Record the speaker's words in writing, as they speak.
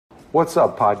What's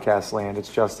up, Podcast Land? It's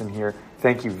Justin here.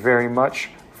 Thank you very much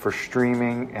for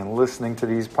streaming and listening to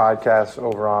these podcasts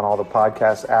over on all the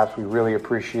podcast apps. We really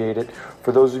appreciate it.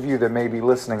 For those of you that may be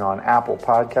listening on Apple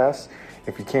Podcasts,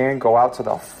 if you can, go out to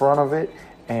the front of it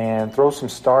and throw some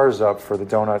stars up for the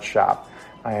Donut Shop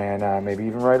and maybe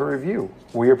even write a review.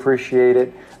 We appreciate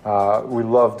it. We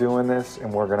love doing this,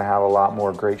 and we're going to have a lot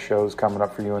more great shows coming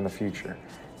up for you in the future.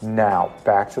 Now,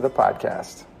 back to the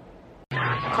podcast.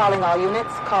 Calling all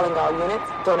units, calling all units.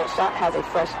 Donut Shop has a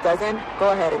fresh dozen.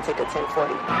 Go ahead and take a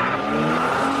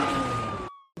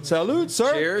 1040. Salute,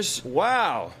 sir. Cheers.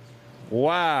 Wow.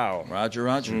 Roger.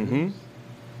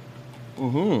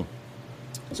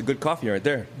 It's a good coffee right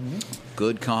there.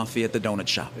 Good coffee at the Donut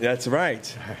Shop. That's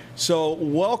right. So,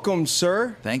 welcome,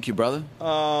 sir. Thank you, brother.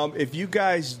 If you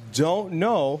guys don't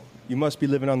know, you must be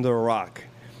living under a rock.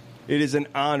 It is an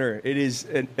honor. It is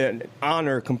an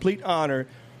honor, complete honor,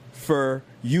 for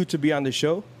you to be on the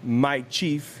show. My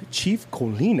Chief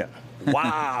Colina.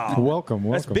 Wow.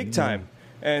 Welcome. That's big time.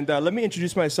 And let me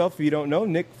introduce myself if you don't know.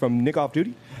 Nick from Nick Off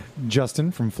Duty.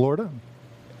 Justin from Florida.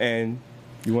 And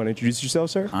you want to introduce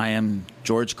yourself, sir? I am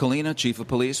George Colina, Chief of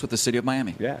Police with the City of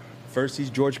Miami. Yeah. First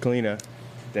he's George Colina,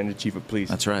 then the Chief of Police.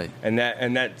 That's right. And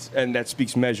that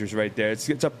speaks measures right there.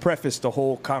 It's a preface to the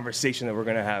whole conversation that we're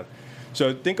going to have.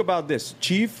 So think about this.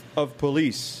 Chief of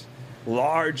Police,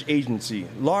 large agency,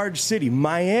 large city,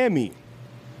 Miami.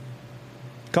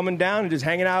 Coming down and just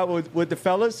hanging out with the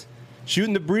fellas,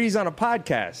 shooting the breeze on a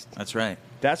podcast. That's right.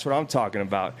 That's what I'm talking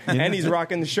about. And he's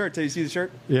rocking the shirt. Did you see the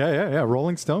shirt? Yeah.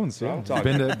 Rolling Stones. Yeah.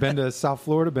 Been to South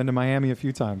Florida, been to Miami a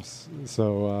few times.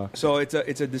 So it's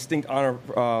a distinct honor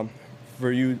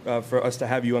for you, for us to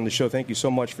have you on the show. Thank you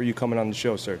so much for you coming on the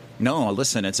show, sir. No,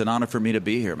 listen, it's an honor for me to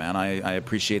be here, man. I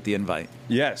appreciate the invite.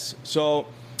 Yes. So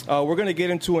we're going to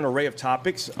get into an array of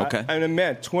topics. Okay. And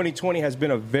man, 2020 has been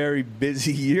a very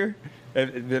busy year,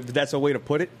 if that's a way to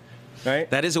put it. Right?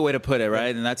 That is a way to put it,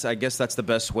 right? And I guess that's the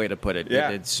best way to put it. Yeah.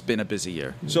 It's been a busy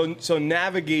year. So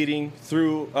navigating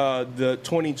through the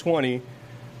 2020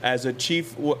 as a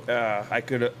chief, I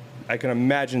can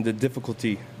imagine the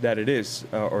difficulty that it is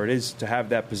to have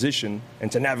that position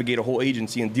and to navigate a whole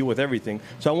agency and deal with everything.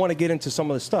 So I want to get into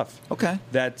some of the stuff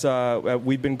that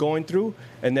we've been going through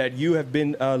and that you have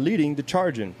been leading the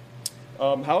charge in.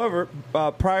 However,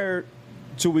 prior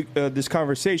to this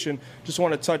conversation, just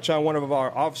want to touch on one of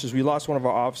our officers. We lost one of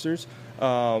our officers,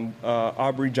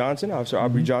 Aubrey Johnson. Officer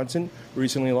Aubrey Johnson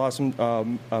recently lost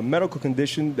a medical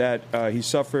condition that he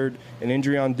suffered an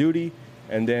injury on duty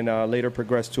and then later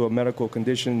progressed to a medical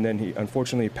condition, and then he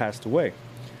unfortunately passed away.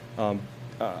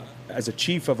 As a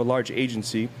chief of a large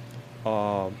agency,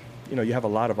 you have a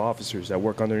lot of officers that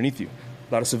work underneath you,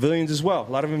 a lot of civilians as well,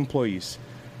 a lot of employees.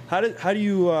 How do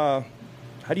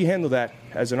you handle that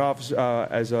as an officer,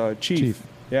 as a chief?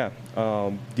 Yeah,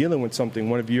 dealing with something,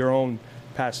 one of your own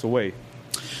passed away.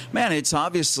 Man, it's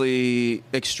obviously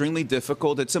extremely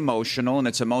difficult. It's emotional, and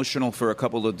it's emotional for a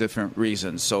couple of different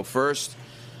reasons. So first,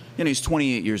 he's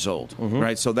 28 years old,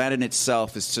 right? So that in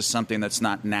itself is just something that's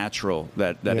not natural,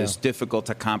 that is difficult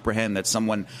to comprehend, that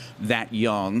someone that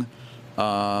young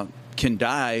can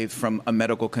die from a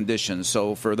medical condition.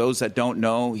 So for those that don't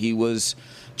know, he was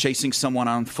chasing someone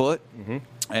on foot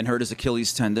and hurt his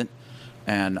Achilles tendon.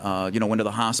 And, went to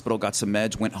the hospital, got some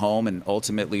meds, went home, and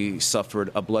ultimately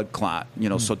suffered a blood clot,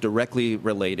 so directly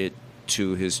related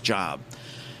to his job.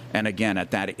 And again,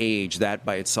 at that age, that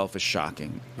by itself is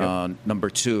shocking. Yep. Number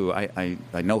two, I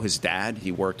know his dad.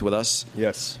 He worked with us.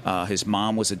 Yes. His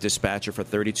mom was a dispatcher for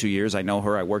 32 years. I know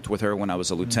her. I worked with her when I was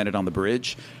a lieutenant on the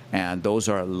bridge. And those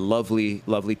are lovely,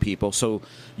 lovely people. So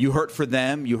you hurt for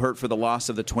them. You hurt for the loss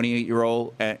of the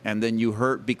 28-year-old. And then you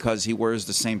hurt because he wears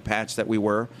the same patch that we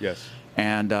were. Yes.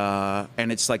 And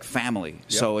it's like family.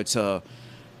 Yep. So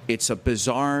it's a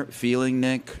bizarre feeling,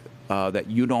 Nick, that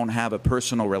you don't have a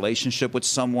personal relationship with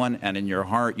someone, and in your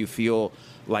heart you feel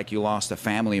like you lost a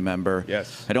family member.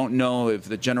 Yes. I don't know if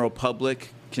the general public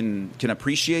can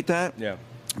appreciate that. Yeah.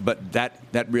 But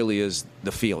that really is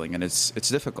the feeling, and it's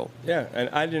difficult. Yeah, and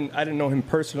I didn't know him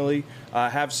personally. I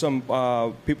have some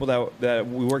people that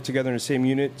we work together in the same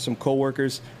unit, some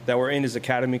coworkers that were in his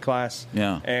academy class.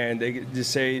 Yeah. And they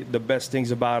just say the best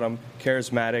things about him: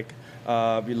 charismatic,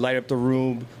 you light up the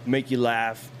room, make you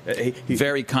laugh.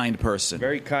 Very kind person.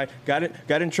 Very kind.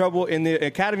 Got in trouble in the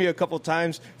academy a couple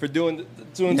times for doing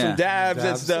some dabs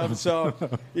and stuff. So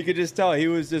you could just tell he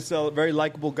was just a very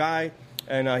likable guy.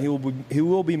 And he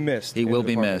will be missed. He will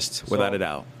be missed, without a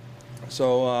doubt.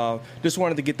 So just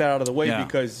wanted to get that out of the way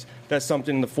because that's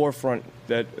something in the forefront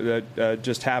that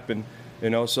just happened.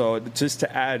 So just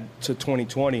to add to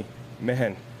 2020,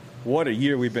 man, what a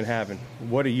year we've been having.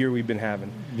 What a year we've been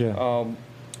having. Yeah.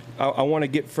 I want to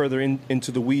get further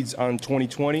into the weeds on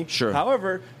 2020. Sure.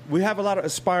 However, we have a lot of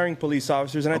aspiring police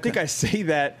officers, and I think I say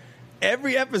that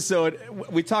every episode.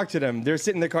 We talk to them. They're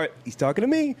sitting in the car. He's talking to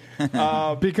me.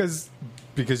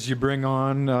 Because you bring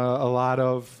on a lot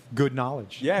of good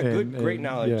knowledge. Yeah, great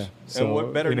knowledge. Yeah. So, and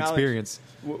what better knowledge? Experience.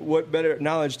 What better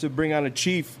knowledge to bring on a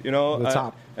chief? You know, The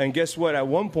top. And guess what? At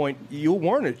one point, you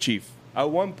weren't a chief. At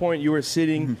one point, you were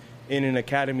sitting in an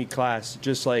academy class,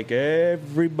 just like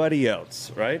everybody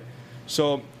else, right?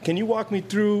 So, can you walk me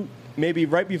through maybe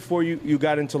right before you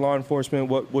got into law enforcement?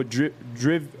 What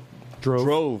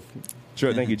drove?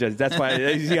 Sure, thank you, Judge. That's why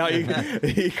you see how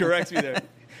he corrects me there.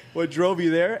 What drove you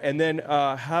there, and then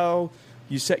how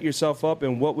you set yourself up,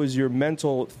 and what was your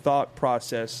mental thought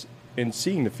process in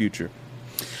seeing the future?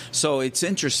 So it's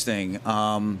interesting.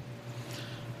 I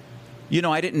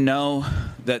didn't know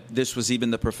that this was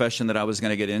even the profession that I was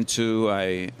going to get into.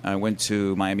 I went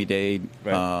to Miami-Dade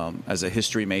as a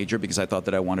history major because I thought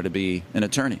that I wanted to be an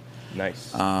attorney.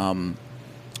 Nice.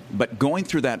 But going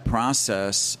through that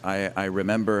process, I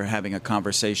remember having a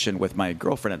conversation with my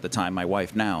girlfriend at the time, my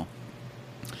wife now,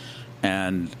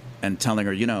 and telling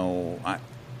her,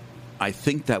 I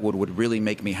think that what would really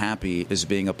make me happy is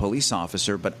being a police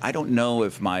officer, but I don't know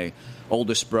if my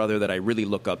oldest brother that I really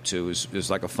look up to is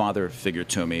like a father figure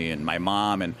to me, and my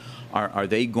mom, and are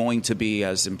they going to be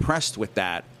as impressed with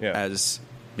that as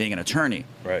being an attorney?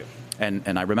 Right.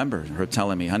 And I remember her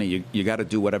telling me, honey, you got to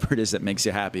do whatever it is that makes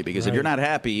you happy, because if you're not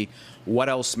happy, what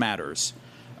else matters?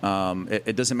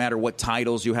 It doesn't matter what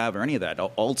titles you have or any of that.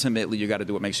 Ultimately, you got to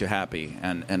do what makes you happy.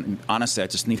 And honestly, I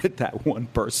just needed that one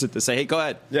person to say, hey, go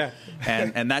ahead. Yeah.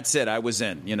 and that's it. I was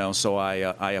in, so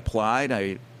I applied.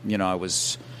 I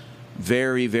was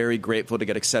very, very grateful to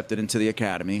get accepted into the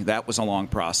academy. That was a long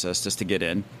process just to get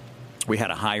in. We had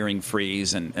a hiring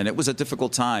freeze, and it was a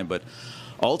difficult time. But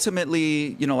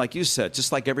ultimately, like you said,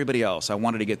 just like everybody else, I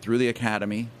wanted to get through the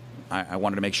academy. I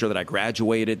wanted to make sure that I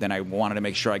graduated. Then I wanted to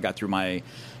make sure I got through my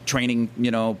training,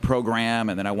 program.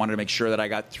 And then I wanted to make sure that I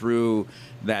got through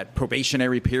that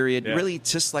probationary period. Yeah. Really,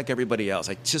 just like everybody else.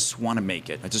 I just want to make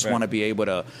it. I just want to be able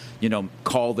to,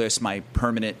 call this my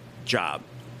permanent job.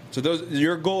 So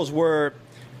your goals were,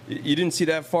 you didn't see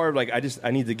that far. Like,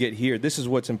 I need to get here. This is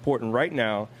what's important right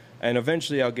now. And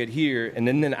eventually I'll get here, and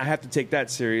then I have to take that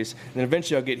serious. And then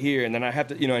eventually I'll get here, and then I have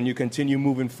to, and you continue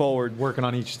moving forward, working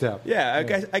on each step.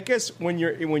 Yeah, I guess when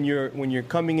you're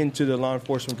coming into the law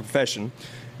enforcement profession,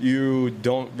 you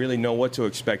don't really know what to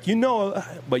expect.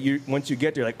 But once you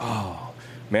get there, like, oh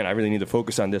man, I really need to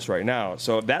focus on this right now.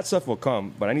 So that stuff will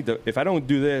come, but if I don't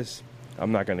do this,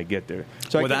 I'm not going to get there.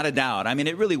 So without a doubt. I mean,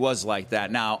 it really was like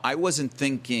that. Now, I wasn't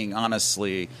thinking,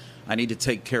 honestly, I need to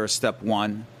take care of step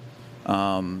one.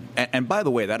 And by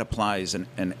the way, that applies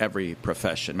in every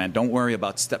profession, man. Don't worry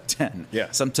about step 10.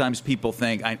 Yeah. Sometimes people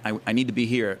think, I need to be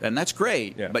here, and that's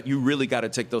great, but you really got to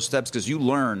take those steps because you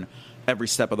learn every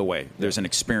step of the way. There's an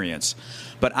experience.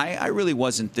 But I really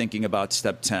wasn't thinking about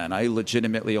step 10. I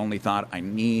legitimately only thought I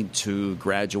need to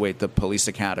graduate the police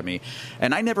academy.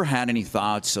 And I never had any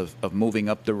thoughts of moving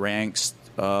up the ranks.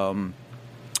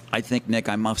 I think, Nick,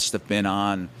 I must have been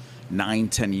on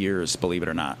 9-10 years, believe it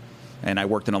or not. And I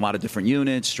worked in a lot of different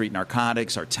units, street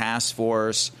narcotics, our task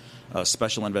force,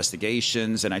 special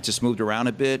investigations, and I just moved around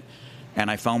a bit. And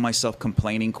I found myself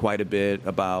complaining quite a bit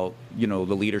about, the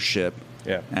leadership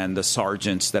and the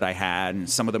sergeants that I had. And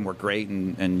some of them were great,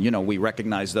 and we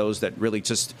recognize those that really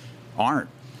just aren't.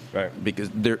 Right.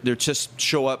 Because they're just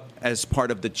show up as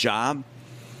part of the job.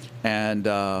 And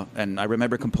I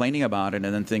remember complaining about it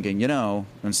and then thinking,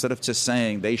 instead of just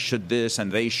saying they should this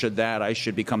and they should that, I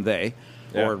should become they.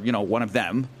 Yeah. Or, one of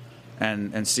them,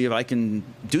 and see if I can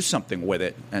do something with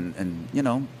it. And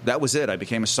that was it. I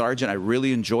became a sergeant. I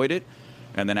really enjoyed it.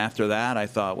 And then after that, I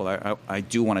thought, well, I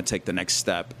do want to take the next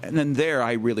step. And then there,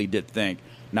 I really did think,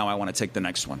 now I want to take the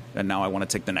next one. And now I want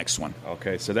to take the next one.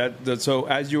 Okay, so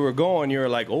as you were going, you were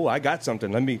like, oh, I got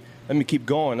something. Let me keep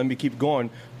going. Let me keep going.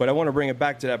 But I want to bring it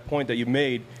back to that point that you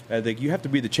made. That you have to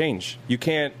be the change. You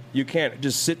can't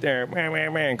just sit there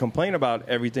and complain about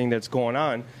everything that's going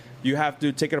on. You have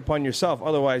to take it upon yourself.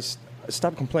 Otherwise,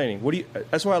 stop complaining.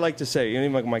 That's what I like to say.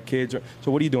 Even like my kids.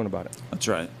 So what are you doing about it? That's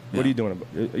right. Yeah. What are you doing about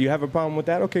it? You have a problem with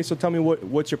that? Okay, so tell me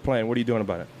what's your plan? What are you doing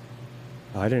about it?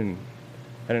 I didn't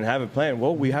have a plan.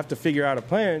 Well, we have to figure out a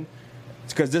plan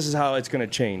because this is how it's going to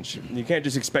change. You can't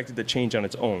just expect it to change on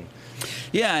its own.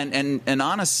 Yeah, and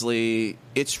honestly,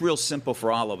 it's real simple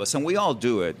for all of us, and we all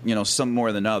do it, some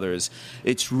more than others.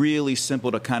 It's really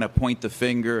simple to kind of point the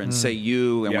finger and say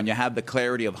you, and when you have the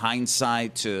clarity of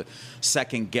hindsight to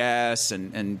second guess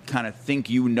and kind of think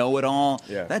you know it all,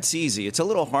 that's easy. It's a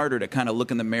little harder to kind of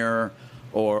look in the mirror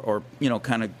or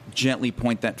kind of gently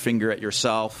point that finger at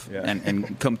yourself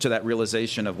and come to that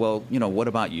realization of, well, what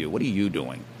about you? What are you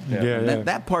doing?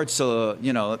 That part's,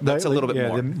 that's a little bit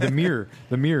more.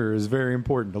 The mirror is very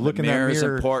important. To look in that mirror is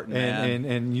important,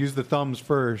 and use the thumbs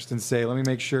first and say, let me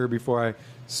make sure before I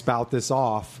spout this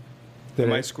off.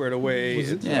 Am I squared away?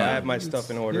 I have my stuff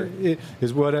in order.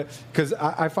 Is what because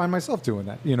I find myself doing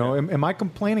that. Am I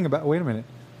complaining about? Wait a minute,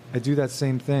 I do that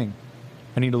same thing.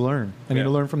 I need to learn. I need to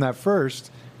learn from that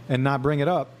first, and not bring it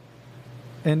up,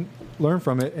 and learn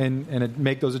from it, and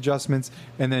make those adjustments,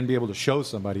 and then be able to show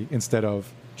somebody instead of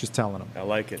just telling them. I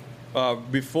like it.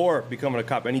 Before becoming a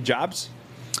cop, any jobs?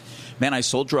 Man, I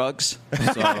sold drugs.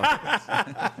 So.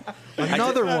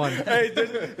 Another one. Hey,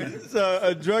 there's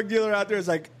a drug dealer out there is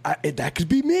like, that could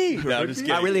be me. No, I'm just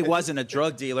kidding. I really wasn't a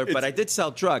drug dealer, but I did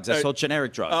sell drugs. I sold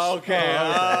generic drugs. Okay.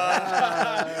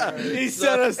 He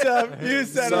set us up. You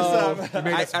set us up.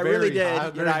 I really did.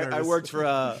 I worked for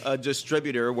a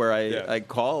distributor where I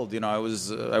called.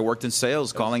 I worked in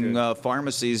sales, calling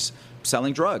pharmacies,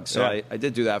 selling drugs. So I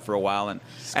did do that for a while, and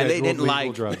they didn't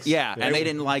like drugs. And they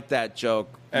didn't like that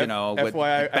joke. With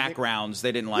backgrounds,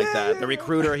 they didn't like that. The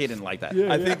recruiter, he didn't like that.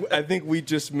 I think we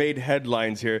just made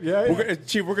headlines here.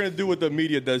 Chief, we're going to do what the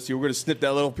media does to you. We're going to snip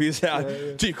that little piece out.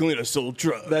 Chief Colina sold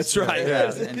drugs. That's right.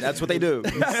 And that's what they do.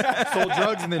 Sold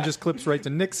drugs, and then just clips right to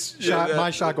Nick's shot,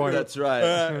 my shot going. That's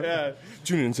right.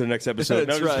 Tune in to the next episode.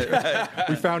 That's right.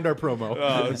 We found our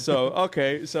promo.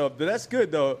 So that's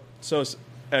good, though. So,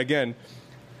 again,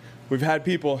 we've had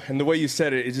people, and the way you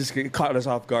said it just caught us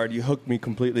off guard. You hooked me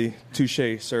completely.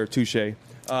 Touche, sir, touche.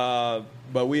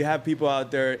 But we have people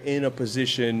out there in a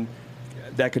position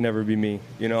that could never be me,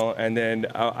 And then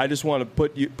I just want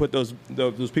to put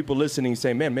those people listening,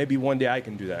 saying, man, maybe one day I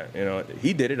can do that.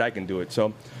 He did it, I can do it.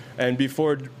 So, and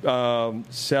before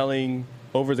selling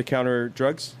over-the-counter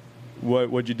drugs,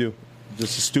 what'd you do?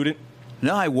 Just a student?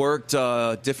 No, I worked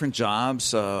different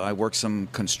jobs. I worked some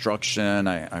construction.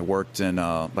 I worked in,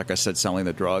 like I said, selling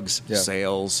the drugs,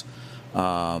 sales.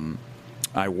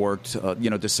 I worked,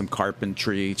 did some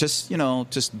carpentry, just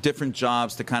different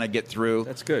jobs to kind of get through.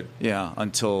 That's good. Yeah,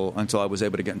 until I was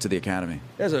able to get into the academy.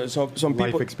 Yeah, so some people,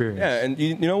 life experience. Yeah, and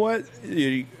you know what?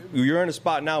 You're in a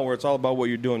spot now where it's all about what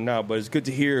you're doing now, but it's good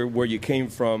to hear where you came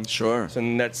from. Sure. So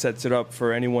that sets it up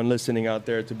for anyone listening out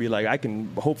there to be like,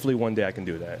 hopefully one day I can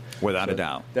do that. Without a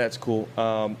doubt. That's cool.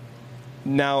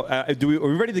 Now, are we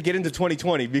ready to get into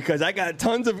 2020? Because I got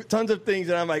tons of things,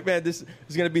 and I'm like, man, this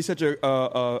is going to be such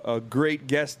a great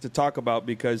guest to talk about,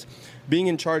 because being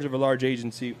in charge of a large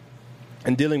agency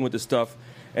and dealing with the stuff,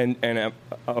 and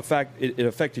a fact, it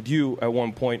affected you at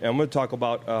one point. And I'm going to talk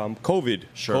about COVID,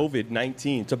 Sure.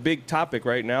 COVID-19. It's a big topic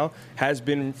right now. Has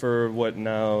been for what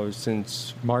now,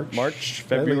 since March,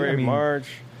 February, March.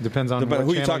 Depends on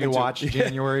who you're talking you to. watch.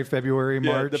 January, February,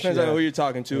 March. Depends on who you're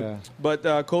talking to. Yeah. But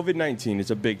COVID-19 is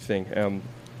a big thing.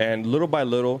 And little by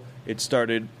little, it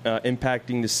started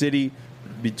impacting the city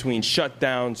between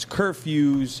shutdowns,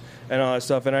 curfews, and all that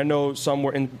stuff. And I know some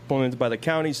were implemented by the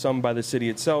county, some by the city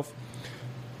itself.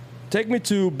 Take me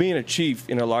to being a chief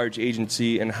in a large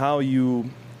agency and how you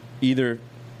either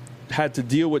had to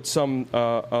deal with some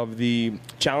of the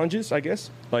challenges, I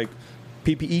guess, like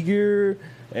PPE gear,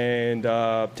 and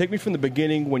take me from the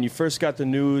beginning when you first got the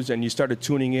news and you started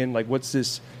tuning in, like what's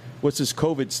this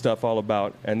COVID stuff all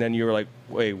about? And then you were like,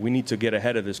 wait, we need to get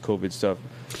ahead of this COVID stuff.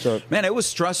 So, man, it was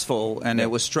stressful, and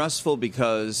it was stressful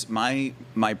because my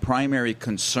primary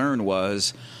concern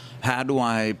was, how do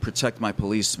I protect my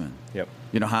policemen? Yep.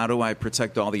 How do I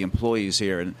protect all the employees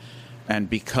here? And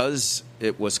because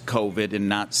it was COVID and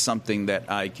not something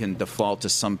that I can default to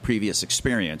some previous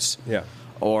experience. Yeah.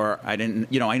 Or I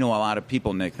didn't, I know a lot of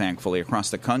people, Nick, thankfully, across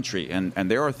the country. And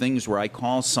there are things where I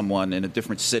call someone in a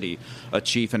different city, a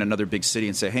chief in another big city,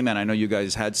 and say, hey, man, I know you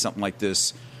guys had something like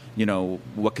this.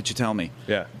 What could you tell me?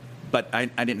 Yeah. But I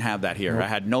didn't have that here. Mm-hmm. I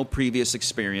had no previous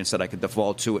experience that I could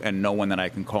default to and no one that I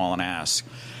can call and ask.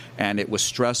 And it was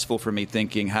stressful for me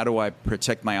thinking, how do I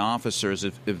protect my officers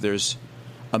if there's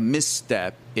a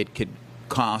misstep, it could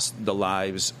cost the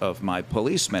lives of my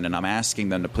policemen, and I'm asking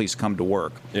them to please come to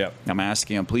work. Yeah. I'm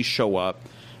asking them, please show up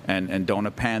and don't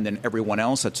abandon everyone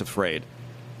else that's afraid.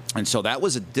 And so that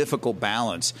was a difficult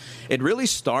balance. It really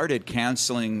started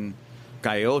canceling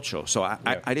Calle Ocho. So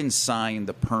I didn't sign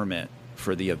the permit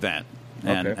for the event.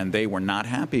 and they were not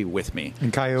happy with me.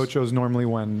 And Calle Ocho is normally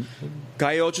when?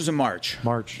 Calle Ocho's in March.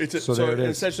 So there it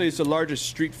is. Essentially, it's the largest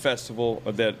street festival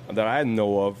that I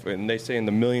know of, and they say in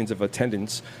the millions of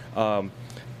attendance.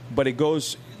 But it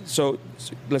goes. So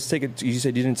let's take it. You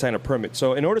said you didn't sign a permit.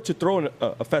 So in order to throw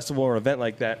a festival or event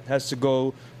like that, it has to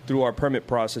go through our permit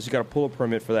process. You got to pull a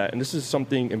permit for that, and this is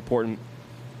something important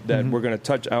that we're going to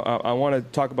touch. I want to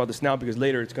talk about this now because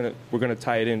later we're going to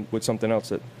tie it in with something else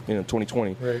that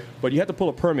 2020. Right. But you have to pull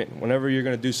a permit whenever you're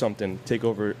going to do something, take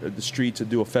over the street to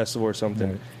do a festival or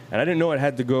something. Right. And I didn't know it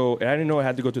had to go. I didn't know it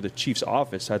had to go to the chief's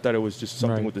office. I thought it was just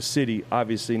something Right. with the city.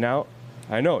 Obviously now,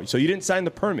 I know. So you didn't sign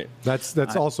the permit. That's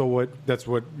also what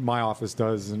my office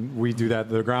does, and we do that,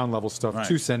 the ground level stuff, Right.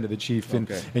 to send to the chief. And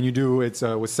Okay. you do it's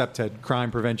with CEPTED, crime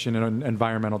prevention and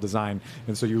environmental design,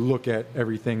 and so you look at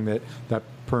everything that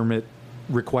permit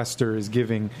requester is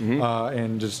giving,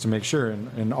 and just to make sure.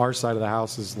 And our side of the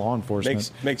house is law enforcement.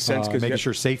 Makes sense, 'cause making you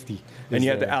sure safety. And is you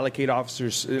had to there. allocate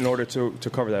officers in order to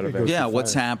cover that event. goes Yeah, to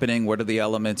what's fire. happening? What are the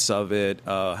elements of it?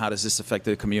 How does this affect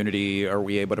the community? Are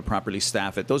we able to properly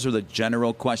staff it? Those are the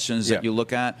general questions that Yeah. you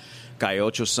look at. Calle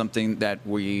Ocho is something that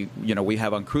we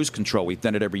have on cruise control. We've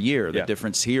done it every year. The Yeah.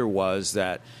 difference here was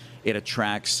that it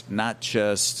attracts not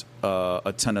just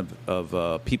a ton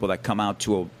of people that come out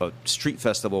to a street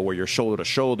festival where you're shoulder to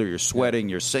shoulder, you're sweating,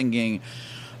 you're singing,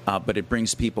 but it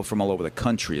brings people from all over the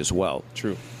country as well.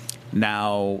 True.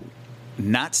 Now,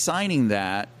 not signing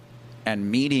that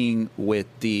and meeting with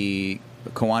the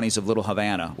Kiwanis of Little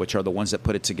Havana, which are the ones that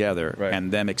put it together, Right.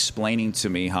 and them explaining to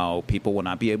me how people will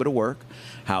not be able to work,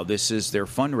 how this is their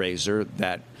fundraiser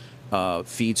that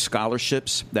feeds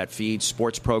scholarships, that feeds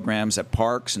sports programs at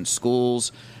parks and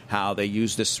schools, how they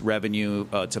use this revenue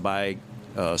to buy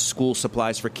school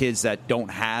supplies for kids that don't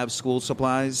have school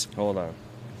supplies. Hold on.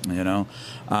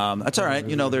 That's all right.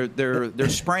 They're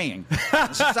spraying.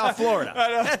 This is South Florida.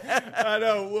 I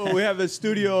know. Well, we have the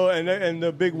studio and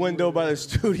the big window by the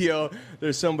studio.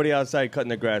 There's somebody outside cutting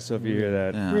the grass. So if you hear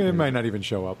that, Yeah. It might not even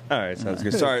show up. all right, sounds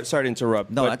good. Sorry to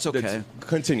interrupt. No, but that's okay.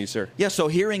 Continue, sir. Yeah, so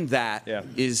hearing that Yeah.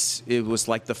 it was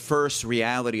like the first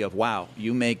reality of, wow,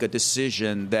 you make a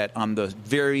decision that on the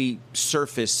very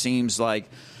surface seems like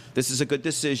this is a good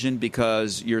decision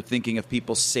because you're thinking of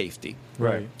people's safety.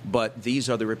 Right. But these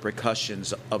are the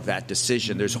repercussions of that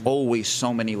decision. There's always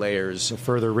so many layers. The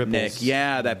further ripples. Nick,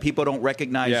 yeah, that people don't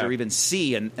recognize Yeah. or even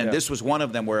see, and Yeah. this was one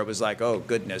of them where it was like, oh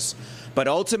goodness. But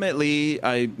ultimately,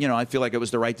 I feel like it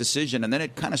was the right decision, and then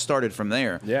it kind of started from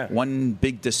there. Yeah. One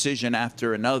big decision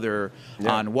after another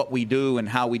Yeah. on what we do and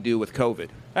how we do with COVID.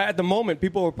 At the moment,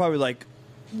 people were probably like,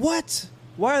 "What?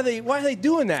 Why are they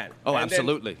doing that?" Oh, And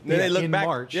absolutely. Then they Yeah, look in back.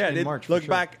 March. Yeah, In they March, for look sure.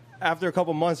 back after a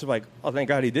couple months of like, "Oh, thank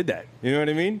God he did that." You know what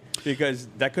I mean? Because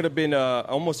that could have been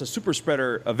almost a super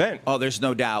spreader event. Oh, there's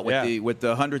no doubt with Yeah. with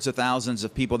the hundreds of thousands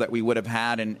of people that we would have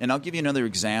had, and I'll give you another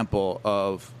example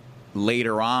of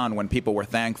later on when people were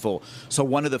thankful. So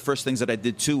one of the first things that I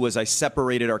did too was I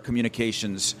separated our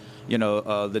communications.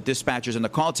 The dispatchers and the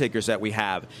call takers that we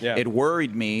have. Yeah. It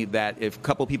worried me that if a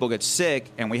couple people get sick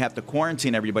and we have to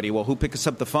quarantine everybody, well, who picks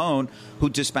up the phone? Who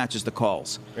dispatches the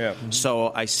calls? Yeah.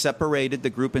 So I separated the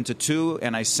group into two,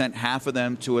 and I sent half of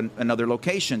them to another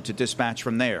location to dispatch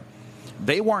from there.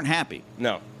 They weren't happy.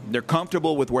 No. They're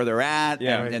comfortable with where they're at,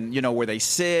 Yeah. and where they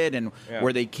sit and Yeah.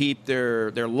 where they keep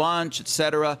their lunch,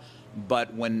 etc.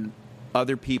 But when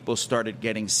other people started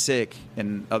getting sick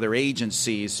in other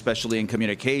agencies, especially in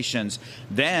communications,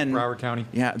 then Broward County.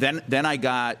 Yeah, then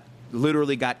I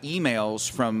literally got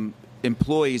emails from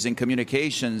employees in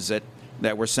communications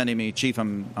that were sending me, Chief,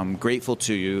 I'm grateful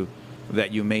to you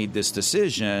that you made this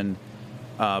decision.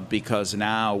 Because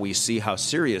now we see how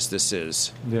serious this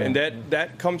is. Yeah. And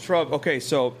that comes from, okay,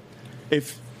 so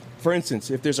for instance,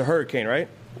 if there's a hurricane, right?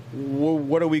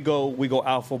 What do we go? We go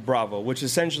Alpha Bravo, which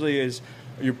essentially is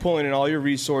you're pulling in all your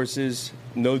resources,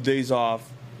 no days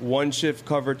off, one shift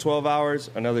covered 12 hours,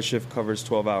 another shift covers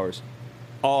 12 hours.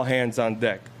 All hands on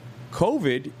deck.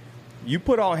 COVID, you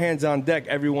put all hands on deck,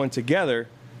 everyone together,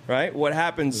 right? What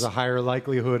happens? There's a higher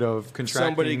likelihood of contracting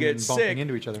Somebody gets and bumping sick.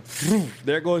 into each other.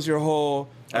 There goes your whole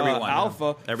Everyone, yeah.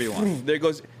 Alpha. Everyone. There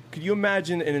goes. Could you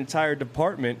imagine an entire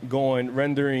department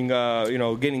rendering,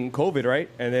 getting COVID, right?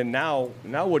 And then now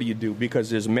what do you do? Because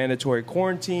there's mandatory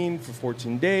quarantine for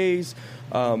 14 days.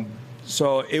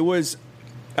 So it was,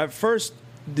 at first,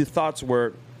 the thoughts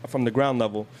were from the ground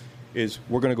level, is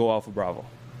we're going to go Alpha Bravo,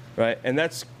 right? And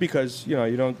that's because you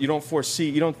don't foresee,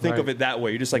 you don't think Right. of it that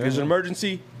way. You're just like, there's an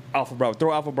emergency, Alpha Bravo,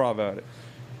 throw Alpha Bravo at it.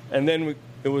 And then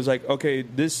it was like, okay,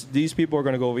 these people are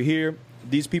going to go over here.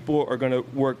 These people are going to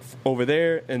work over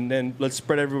there, and then let's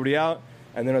spread everybody out.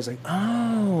 And then I was like,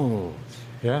 oh,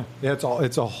 Yeah. It's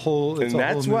a whole. And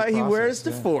that's new why he process. wears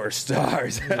the 4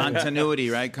 stars. Continuity,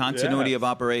 right? Continuity Yeah. of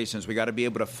operations. We got to be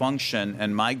able to function.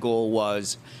 And my goal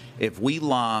was, if we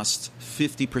lost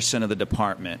 50% of the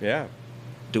department, Yeah.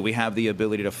 do we have the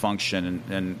ability to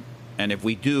function? And if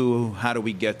we do, how do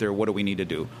we get there? What do we need to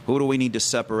do? Who do we need to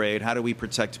separate? How do we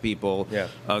protect people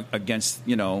against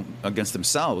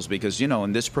themselves? Because,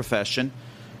 in this profession,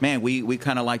 man, we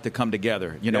kind of like to come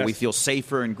together. Yes. We feel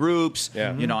safer in groups.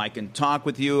 Yeah. I can talk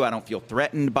with you. I don't feel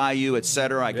threatened by you, et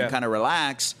cetera. I can Yeah. kind of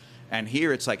relax. And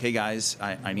here it's like, hey, guys,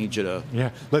 I need you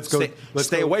to Let's go.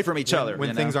 stay away from each other.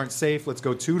 When things aren't safe, let's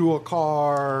go 2 to a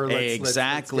car.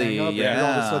 Exactly, Let's gang up. You're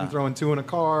all of a yeah. sudden throwing 2 in a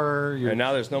car. And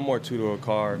now there's no more 2 to a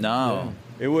car. No.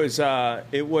 It was.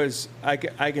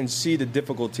 I can see the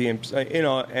difficulty,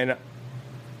 and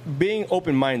being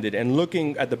open-minded and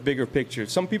looking at the bigger picture.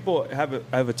 Some people have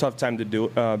a tough time to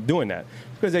doing that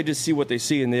because they just see what they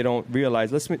see and they don't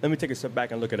realize. Let me take a step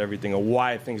back and look at everything and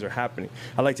why things are happening.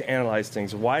 I like to analyze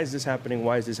things. Why is this happening?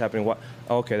 Why is this happening? Why?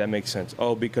 Okay, that makes sense.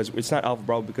 Oh, because it's not Alpha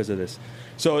Bravo because of this.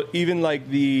 So even like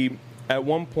at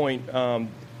one point.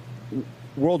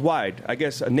 Worldwide, I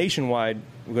guess nationwide,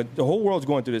 the whole world's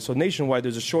going through this. So nationwide,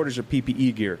 there's a shortage of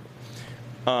PPE gear.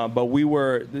 But we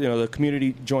were, the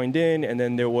community joined in, and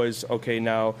then there was, okay,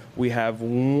 now we have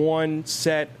one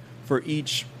set for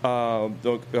each of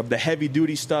the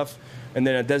heavy-duty stuff, and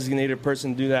then a designated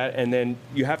person do that, and then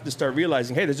you have to start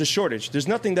realizing, hey, there's a shortage. There's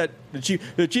nothing that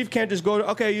the chief can't just go,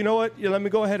 okay, you know what, let me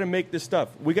go ahead and make this stuff.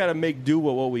 We got to make do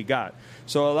with what we got.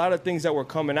 So a lot of things that were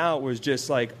coming out was just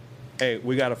like, hey,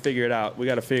 we got to figure it out.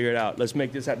 Let's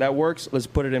make this happen. That works. Let's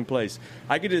put it in place.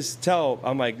 I could just tell.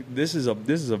 I'm like, this is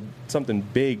something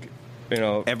big,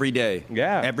 Every day.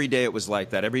 Yeah. Every day it was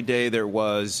like that. Every day there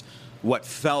was what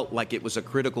felt like it was a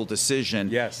critical decision.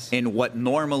 Yes. In what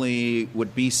normally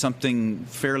would be something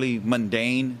fairly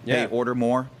mundane. Yeah. Hey, order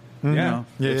more. Yeah.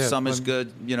 Yeah, If yeah. some is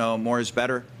good, more is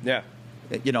better. Yeah.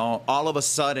 All of a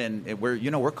sudden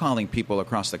we're calling people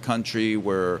across the country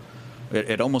where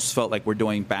it almost felt like we're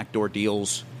doing backdoor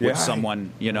deals with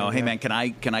someone. Hey man, can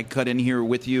I cut in here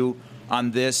with you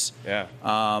on this? Yeah.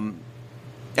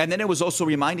 And then it was also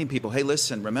reminding people, hey,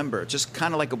 listen, remember, just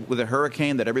kind of like with a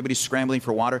hurricane that everybody's scrambling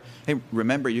for water. Hey,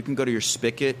 remember, you can go to your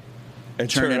spigot and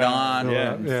turn it on,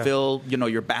 Yeah. fill,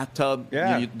 your bathtub.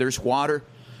 Yeah. There's water.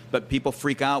 But people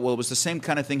freak out. Well, it was the same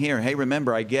kind of thing here. Hey,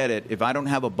 remember, I get it. If I don't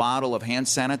have a bottle of hand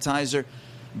sanitizer,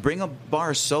 bring a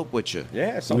bar of soap with you.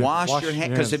 Yeah, Wash your your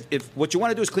hands. hands. Because if what you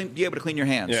want to do is be able to clean your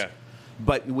hands. Yeah.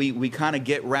 But we kind of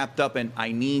get wrapped up in,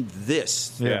 I need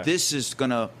this. Yeah. This is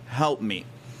going to help me.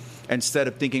 Instead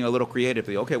of thinking a little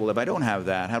creatively, okay, well, if I don't have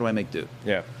that, how do I make do?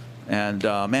 Yeah. And,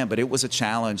 man, but it was a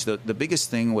challenge. The biggest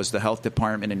thing was the health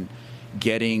department and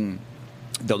getting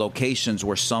the locations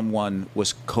where someone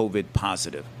was COVID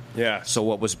positive. Yeah. So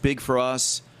what was big for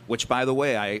us, which, by the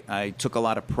way, I took a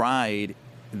lot of pride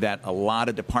that a lot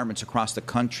of departments across the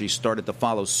country started to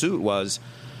follow suit, was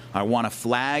I want to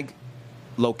flag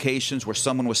locations where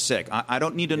someone was sick. I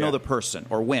don't need to know the person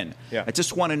or when. Yeah. I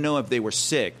just want to know if they were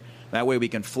sick. That way we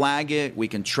can flag it, we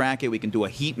can track it, we can do a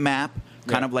heat map,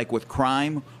 kind of like with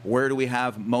crime. Where do we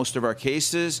have most of our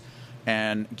cases?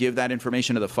 And give that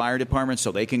information to the fire department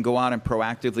so they can go out and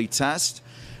proactively test.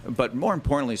 But more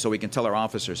importantly, so we can tell our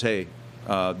officers, hey,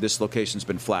 this location's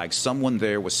been flagged. Someone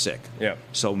there was sick. Yeah.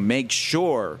 So make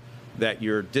sure that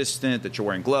you're distant, that you're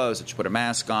wearing gloves, that you put a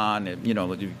mask on. And, you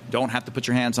don't have to put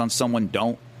your hands on someone.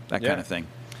 Don't. That kind of thing.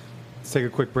 Let's take a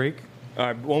quick break. All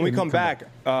right. When we come back,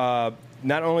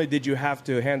 not only did you have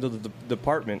to handle the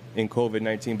department in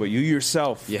COVID-19, but you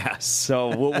yourself. Yes.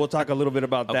 So we'll talk a little bit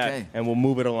about that, Okay. and we'll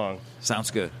move it along. Sounds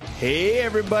good. Hey,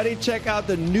 everybody, check out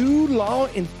the new law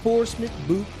enforcement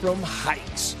boot from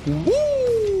Hikes.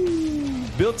 Woo!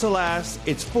 Built to last,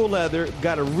 it's full leather,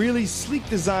 got a really sleek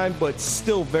design, but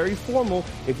still very formal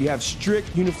if you have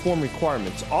strict uniform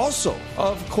requirements. Also,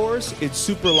 of course, it's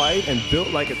super light and built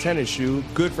like a tennis shoe,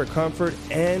 good for comfort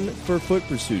and for foot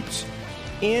pursuits.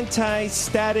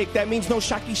 Anti-static, that means no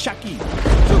shocky. So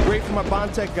great for my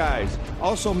Bondtech guys.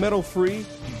 Also metal free,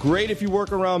 great if you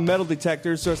work around metal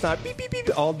detectors so it's not beep, beep,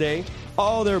 beep all day.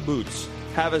 All their boots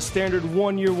have a standard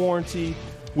 1-year warranty.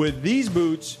 With these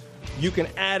boots, you can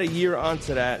add a year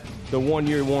onto that, the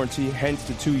 1-year warranty, hence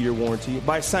the 2-year warranty,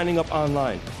 by signing up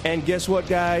online. And guess what,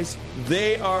 guys?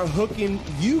 They are hooking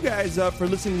you guys up for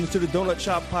listening to the Donut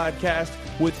Shop podcast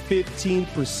with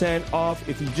 15% off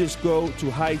if you just go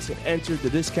to Hikes and enter the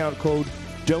discount code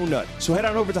DONUT. So head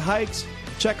on over to Hikes,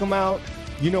 check them out.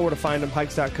 You know where to find them,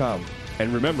 hikes.com.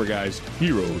 And remember, guys,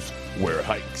 heroes wear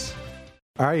Hikes.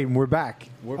 All right, and we're back.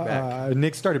 We're back.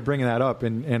 Nick started bringing that up,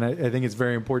 and I think it's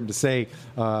very important to say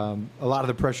a lot of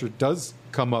the pressure does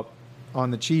come up on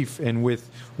the chief, and with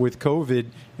COVID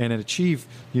and a chief,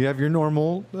 you have your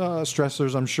normal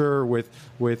stressors, I'm sure, with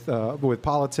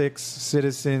politics,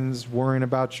 citizens, worrying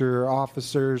about your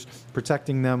officers,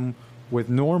 protecting them with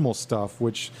normal stuff,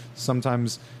 which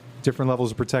sometimes different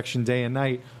levels of protection day and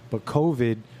night, but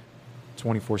COVID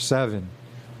 24/7.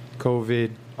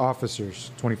 COVID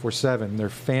officers 24/7, their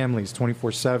families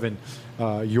 24/7,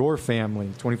 your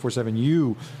family 24/7.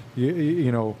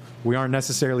 You know, we aren't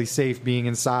necessarily safe being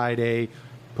inside a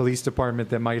police department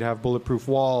that might have bulletproof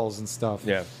walls and stuff.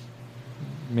 Yeah,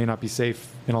 may not be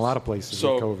safe in a lot of places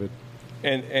with COVID.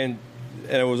 And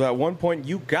it was at one point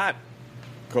you got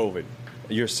COVID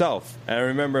yourself, and I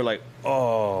remember like,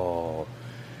 oh,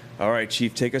 all right,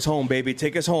 Chief, take us home, baby,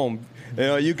 take us home. You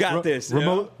know, you got this.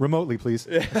 Remotely, please.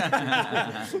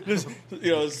 Just,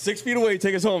 6 feet away,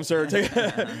 take us home, sir.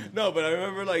 No, but I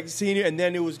remember like seeing you, and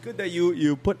then it was good that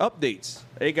you put updates.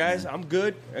 Hey guys, I'm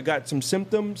good. I got some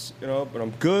symptoms, but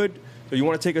I'm good. So you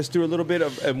want to take us through a little bit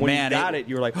of when you got it?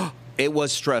 You were like, oh. It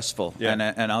was stressful,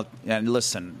 and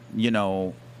listen,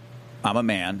 I'm a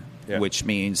man. Yeah. Which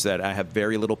means that I have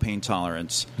very little pain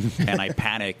tolerance, and I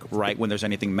panic right when there's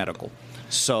anything medical.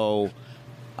 So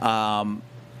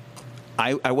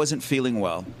I wasn't feeling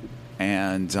well,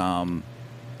 and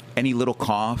any little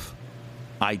cough,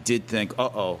 I did think,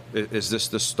 is this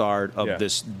the start of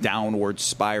this downward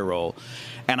spiral?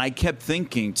 And I kept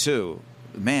thinking, too,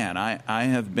 man, I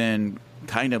have been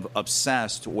kind of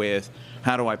obsessed with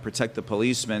how do I protect the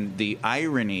policeman. The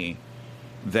irony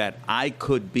that I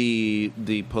could be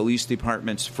the police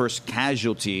department's first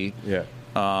casualty,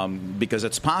 because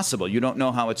it's possible. You don't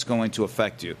know how it's going to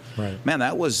affect you. Right. Man,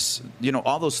 that was,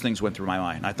 all those things went through my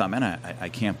mind. I thought, man, I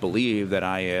can't believe that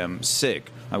I am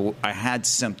sick. I had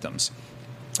symptoms.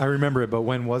 I remember it, but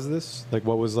when was this? Like,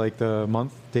 what was like the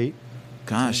month, date?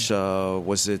 Gosh,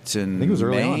 was it in I think it was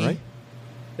early May? on, right?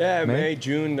 Yeah, May,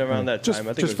 June, around that time.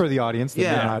 I think just for the audience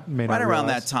that may not right around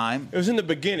realize. that time. It was in the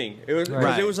beginning. It was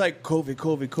because it was like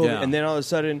COVID, and then all of a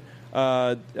sudden,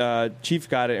 Chief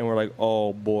got it, and we're like,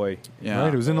 oh boy. Yeah.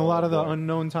 Right. It was in a lot of the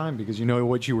unknown time because you know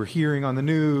what you were hearing on the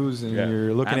news, and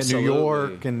you're looking at New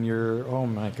York, and you're, oh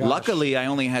my gosh. Luckily, I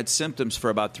only had symptoms for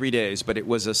about 3 days, but it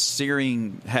was a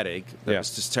searing headache that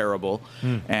was just terrible,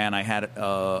 and I had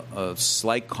a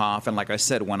slight cough, and like I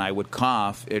said, when I would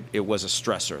cough, it was a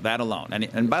stressor, that alone.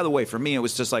 And by the way, for me, it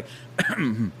was just like...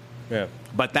 Yeah.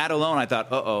 But that alone, I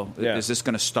thought, is this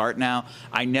going to start now?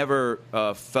 I never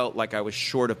felt like I was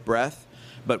short of breath,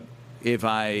 but if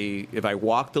I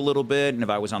walked a little bit and if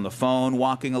I was on the phone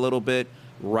walking a little bit,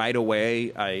 right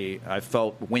away I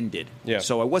felt winded. Yeah.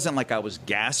 So it wasn't like I was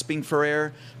gasping for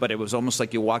air, but it was almost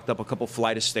like you walked up a couple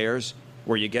flight of stairs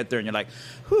where you get there and you're like,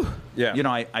 whew.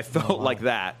 Yeah. I felt like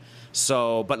that.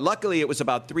 So, but luckily it was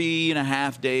about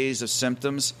 3.5 days of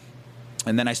symptoms.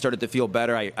 And then I started to feel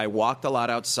better. I walked a lot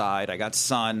outside. I got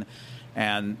sun.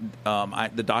 And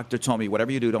the doctor told me,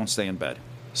 whatever you do, don't stay in bed.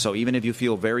 So even if you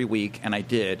feel very weak, and I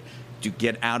did, to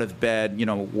get out of bed,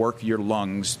 work your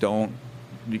lungs.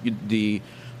 The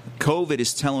COVID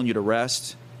is telling you to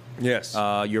rest. Yes.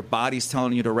 Your body's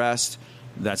telling you to rest.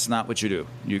 That's not what you do.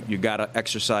 You got to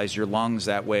exercise your lungs.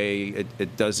 That way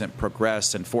it doesn't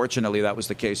progress. And fortunately, that was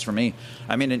the case for me.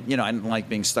 I mean, I didn't like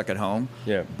being stuck at home.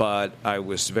 Yeah. But I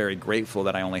was very grateful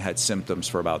that I only had symptoms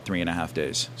for about 3.5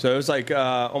 days. So it was like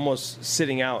almost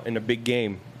sitting out in a big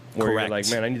game. Where Correct. You're like,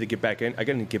 man, I need to get back in. I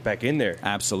got to get back in there.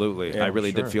 Absolutely. Yeah, I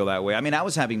really did feel that way. I mean, I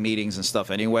was having meetings and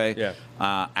stuff anyway. Yeah.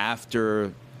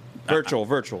 After...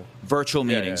 Virtual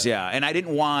meetings, yeah. And I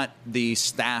didn't want the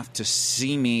staff to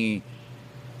see me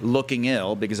looking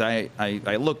ill because I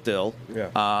looked ill.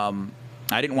 Yeah.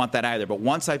 I didn't want that either. But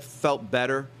once I felt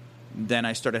better, then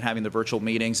I started having the virtual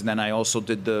meetings, and then I also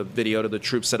did the video to the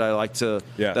troops that I like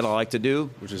to do,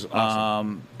 which is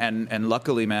awesome. And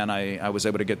luckily, man, I was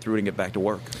able to get through it and get back to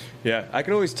work. Yeah, I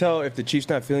can always tell if the Chief's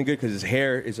not feeling good because his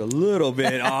hair is a little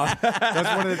bit off. That's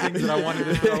one of the things that I wanted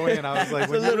to throw in. I was like,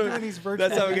 when you're doing these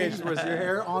virtual meetings, was your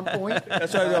hair on point?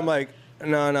 That's why I'm like,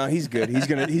 no, he's good. He's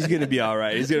gonna be all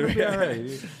right. He's gonna be all right.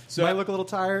 So might look a little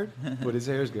tired, but his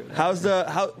hair's good. How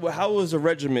was the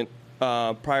regiment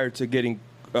prior to getting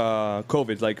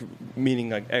COVID, like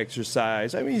meaning like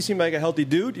exercise? I mean, you seem like a healthy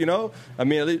dude, I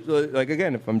mean, at least, like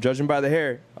again, if I'm judging by the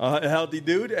hair, a healthy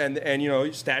dude, and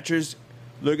your stature's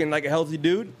looking like a healthy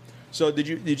dude. So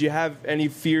did you have any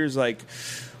fears like,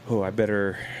 I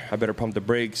better pump the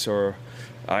brakes, or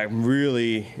I'm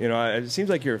really, it seems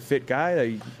like you're a fit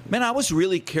guy. Man, I was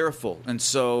really careful, and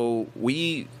so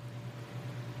we,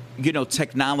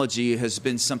 technology has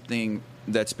been something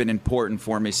that's been important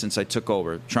for me since I took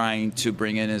over, trying to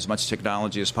bring in as much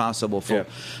technology as possible.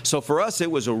 So for us,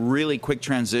 it was a really quick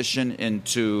transition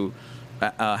into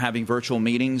having virtual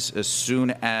meetings as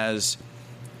soon as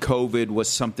COVID was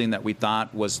something that we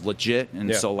thought was legit.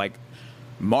 And so like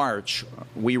March,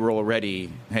 we were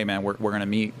already, hey man, we're going to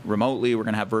meet remotely. We're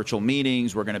going to have virtual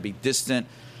meetings. We're going to be distant.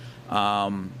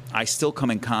 I still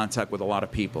come in contact with a lot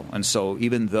of people. And so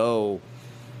even though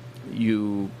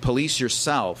you police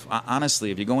yourself, honestly,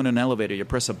 if you go in an elevator, you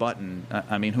press a button,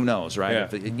 I mean, who knows, right? Yeah.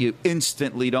 If you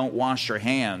instantly don't wash your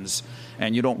hands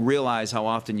and you don't realize how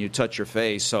often you touch your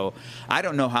face. So I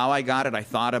don't know how I got it. I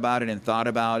thought about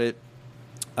it.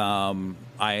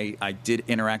 I did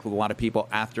interact with a lot of people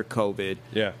after COVID.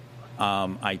 Yeah.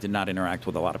 I did not interact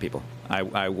with a lot of people.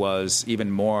 I was even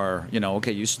more,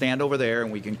 okay, you stand over there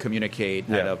and we can communicate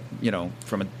at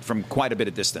from quite a bit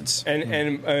of distance. And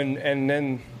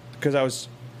then, because I was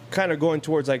kind of going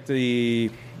towards like the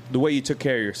way you took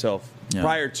care of yourself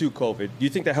prior to COVID. Do you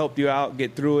think that helped you out,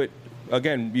 get through it?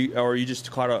 Again, or you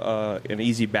just caught an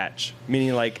easy batch,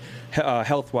 meaning like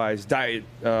health-wise, diet,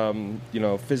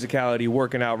 physicality,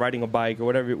 working out, riding a bike, or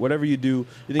whatever you do.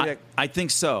 You think I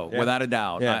think so, without a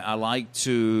doubt. Yeah. I like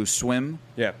to swim.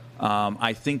 Yeah.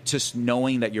 I think just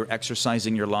knowing that you're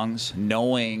exercising your lungs,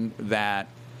 knowing that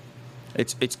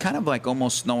it's kind of like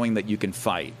almost knowing that you can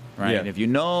fight, right? Yeah. And if you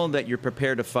know that you're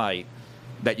prepared to fight,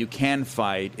 that you can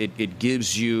fight, it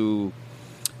gives you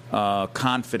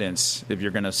confidence if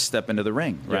you're going to step into the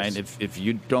ring, right? Yes. If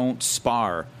you don't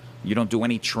spar, you don't do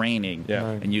any training,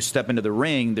 and you step into the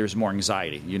ring, there's more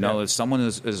anxiety. If someone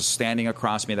is standing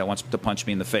across me that wants to punch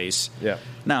me in the face. Yeah.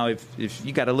 Now, if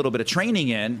you got a little bit of training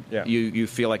in, you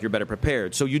feel like you're better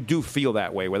prepared. So you do feel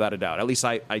that way, without a doubt. At least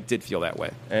I did feel that way.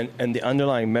 And the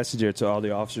underlying message here to all the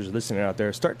officers listening out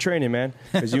there, start training, man.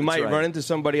 Because you might run into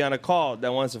somebody on a call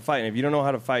that wants to fight. And if you don't know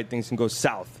how to fight, things can go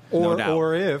south.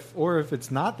 Or if it's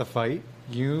not the fight,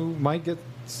 you might get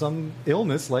some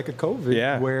illness like a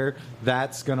COVID, where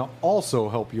that's going to also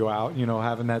help you out.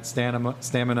 Having that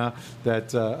stamina,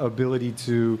 that ability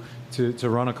to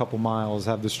run a couple miles,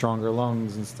 have the stronger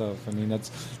lungs and stuff. I mean,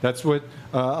 that's what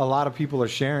a lot of people are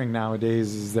sharing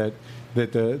nowadays, is that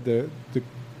the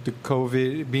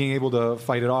COVID, being able to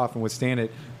fight it off and withstand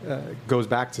it, goes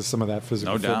back to some of that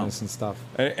physical fitness and stuff.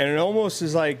 And it almost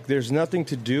is like there's nothing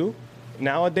to do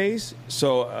nowadays,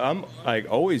 so I'm like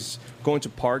always going to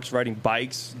parks, riding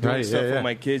bikes, doing stuff with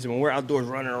my kids, and when we're outdoors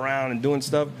running around and doing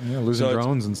stuff, losing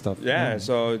drones and stuff.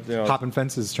 So hopping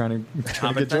fences, trying to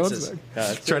get drones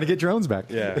back. Trying to get drones back.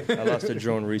 Yeah, I lost a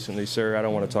drone recently, sir. I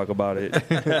don't want to talk about it.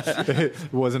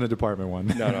 It wasn't a department one.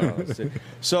 No.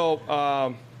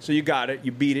 So you got it,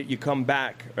 you beat it, you come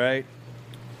back, right?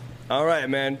 All right,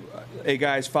 man. Hey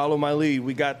guys, follow my lead.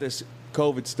 We got this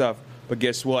COVID stuff, but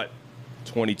guess what?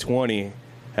 2020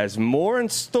 has more in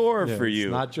store for you.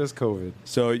 It's not just COVID.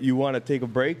 So you want to take a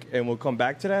break, and we'll come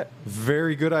back to that?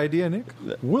 Very good idea, Nick.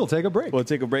 We'll take a break. We'll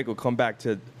take a break. We'll come back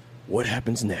to what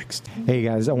happens next. Hey,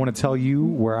 guys, I want to tell you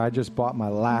where I just bought my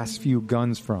last few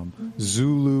guns from.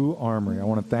 Zulu Armory. I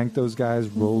want to thank those guys.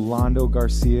 Rolando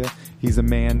Garcia, he's a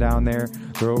man down there.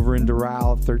 They're over in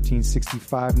Doral,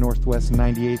 1365 Northwest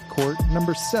 98th Court,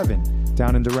 number 7,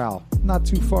 down in Doral. Not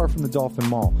too far from the Dolphin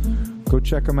Mall. Go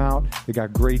check them out. They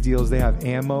got great deals. They have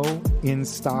ammo in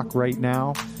stock right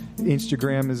now.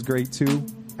 Instagram is great too,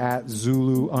 at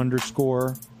Zulu_Armory.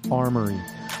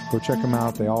 Go check them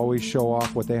out. They always show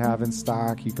off what they have in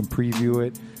stock. You can preview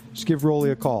it. Just give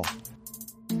Rolly a call.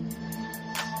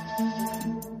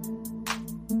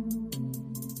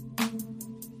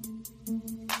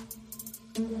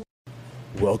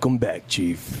 Welcome back,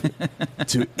 Chief,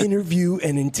 to interview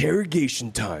and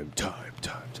interrogation time.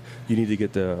 You need to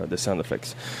get the sound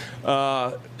effects.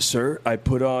 Sir, I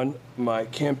put on my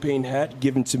campaign hat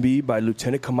given to me by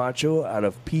Lieutenant Camacho out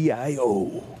of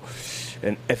PIO.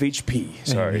 And FHP,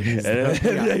 sorry.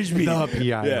 FHP. The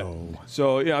PIO. Yeah.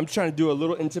 So, I'm trying to do a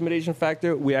little intimidation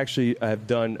factor. We actually have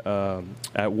done,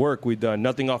 at work, we've done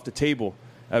Nothing Off the Table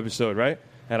episode, right?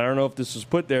 And I don't know if this was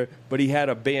put there, but he had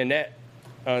a bayonet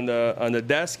on the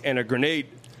desk and a grenade.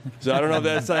 So I don't know if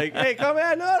that's like, hey, come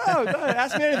in, no, go ahead,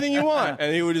 ask me anything you want.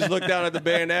 And he would just look down at the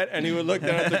bayonet, and he would look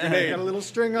down at the grenade. Got a little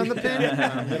string on the pin.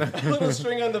 A little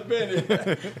string on the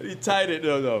pin. He tied it.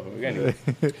 No. Anyway,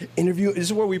 interview. This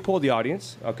is where we pull the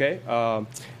audience, okay?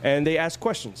 And they ask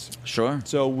questions. Sure.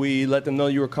 So we let them know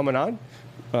you were coming on.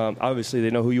 Obviously, they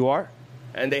know who you are,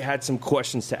 and they had some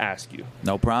questions to ask you.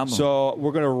 No problem. So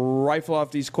we're gonna rifle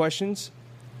off these questions.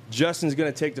 Justin's going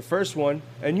to take the first one,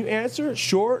 and you answer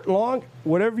short, long,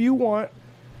 whatever you want.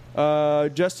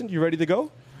 Justin, you ready to go?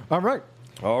 All right.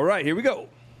 All right, here we go.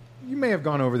 you may have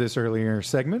gone over this earlier in our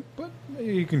segment, but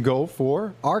you can go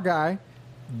for our guy,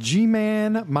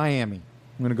 G-Man Miami.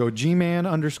 I'm going to go G-Man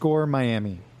 _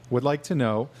 Miami. Would like to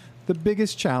know the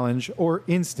biggest challenge or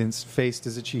instance faced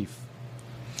as a chief.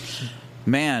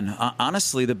 Man,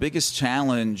 honestly, the biggest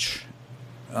challenge,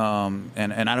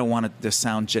 and I don't want it to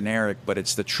sound generic, but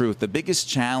it's the truth. The biggest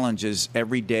challenge is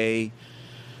every day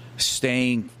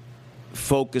staying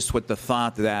focused with the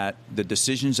thought that the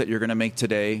decisions that you're going to make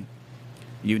today,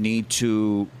 you need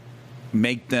to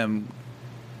make them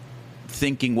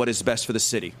thinking what is best for the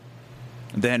city,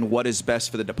 then what is best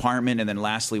for the department, and then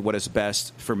lastly, what is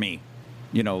best for me,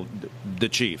 the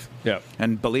chief. Yeah.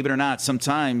 And believe it or not,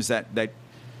 sometimes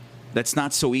that's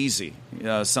not so easy.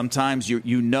 Sometimes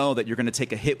you know that you're going to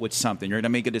take a hit with something. You're going to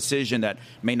make a decision that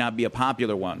may not be a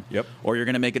popular one. Yep. Or you're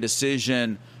going to make a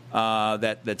decision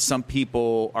that some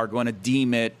people are going to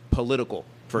deem it political,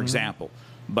 for example.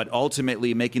 But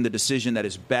ultimately, making the decision that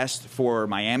is best for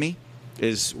Miami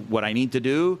is what I need to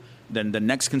do. Then the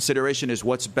next consideration is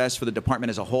what's best for the department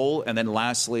as a whole. And then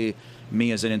lastly,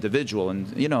 me as an individual.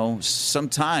 And,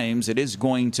 sometimes it is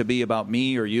going to be about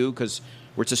me or you because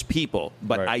we're just people.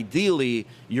 But Right. Ideally,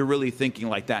 you're really thinking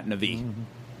like that in a V.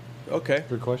 Okay.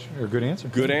 Good question or good answer?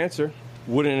 Good answer.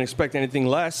 Wouldn't expect anything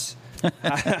less.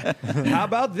 How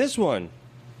about this one?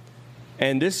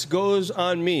 And this goes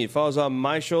on me. It falls on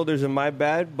my shoulders and my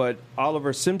bad, but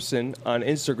Oliver Simpson on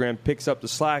Instagram picks up the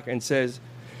slack and says,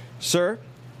 "Sir,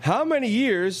 how many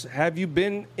years have you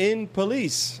been in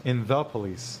police?" In the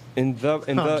police. I'm I'm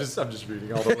just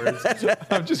reading all the words.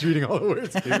 I'm just reading all the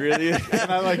words. really.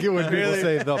 And I like it when people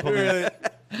say the police.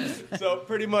 Really? So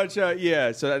pretty much,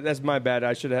 yeah. So that's my bad.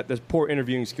 I should have. That's poor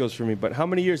interviewing skills for me. But how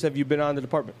many years have you been on the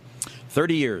department?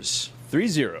 30 years.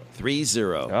 30.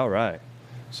 30. All right.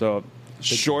 So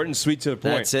short and sweet to the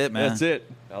point. That's it, man. That's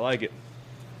it. I like it.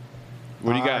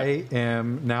 What do you got? I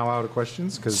am now out of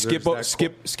questions because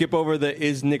Skip over the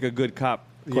 "is Nick a good cop"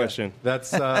 question. That's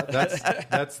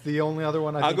the only other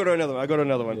one. I'll go to another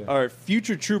one. Yeah. All right,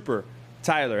 future trooper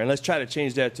Tyler, and let's try to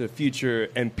change that to future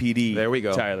MPD. There we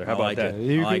go. Tyler. How I about like that? it.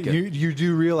 You, I like it. you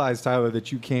do realize, Tyler,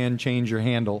 that you can change your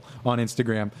handle on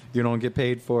Instagram. You don't get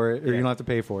paid for it, or you don't have to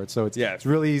pay for it. So it's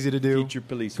really easy to do. Future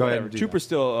police. Go whatever. ahead and do Trooper's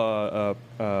still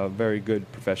a very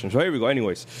good profession. So here we go.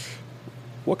 Anyways,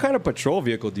 what kind of patrol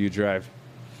vehicle do you drive?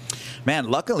 Man,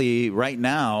 luckily, right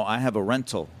now, I have a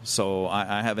rental. So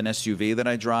I have an SUV that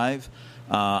I drive.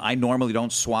 I normally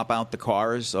don't swap out the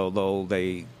cars, although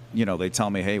they tell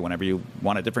me, hey, whenever you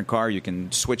want a different car, you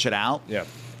can switch it out. Yeah.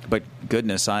 But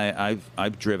goodness,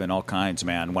 I've driven all kinds,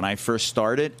 man. When I first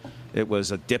started, it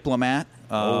was a Diplomat.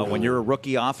 When you're a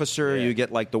rookie officer, Yeah. you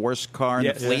get like the worst car in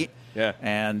the fleet. Yeah.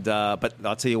 And but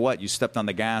I'll tell you what, you stepped on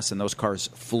the gas and those cars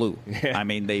flew. Yeah. I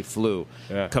mean, they flew.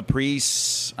 Yeah.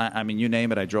 Caprice, I mean, you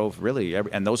name it, I drove really,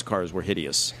 and those cars were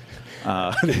hideous.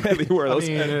 They were. I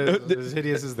mean, as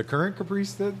hideous as the current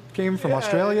Caprice that came from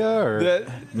Australia, or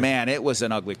Man, it was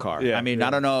an ugly car. Yeah, I mean, yeah. I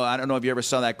don't know if you ever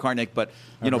saw that car, Nick, but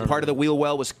part of the wheel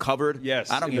well was covered.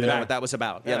 Yes, I don't in even the know back. what that was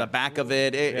about. Yeah. Yeah, the back of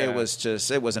it, Yeah.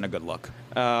 it wasn't a good look.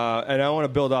 And I want to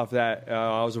build off that.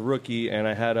 I was a rookie, and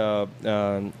I had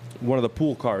one of the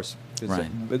pool cars. Right.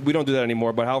 We don't do that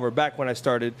anymore. But however, back when I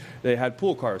started, they had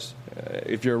pool cars.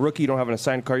 If you're a rookie, you don't have an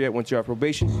assigned car yet. Once you're on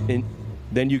probation,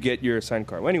 then you get your assigned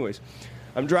car. Well, anyways,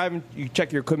 I'm driving. You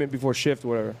check your equipment before shift,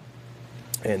 whatever,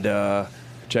 and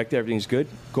checked everything's good.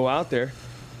 Go out there,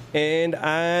 and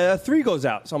a 3 goes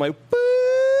out. So I'm like,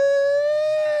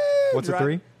 what's a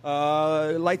 3?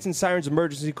 Lights and sirens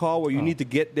emergency call where you need to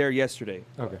get there yesterday.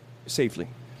 Okay. Safely.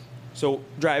 So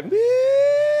driving,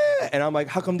 and I'm like,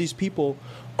 how come these people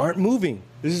aren't moving?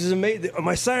 This is amazing.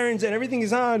 My sirens and everything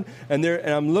is on, and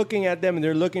I'm looking at them, and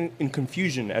they're looking in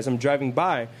confusion as I'm driving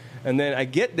by. And then I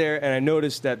get there, and I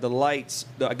notice that the lights,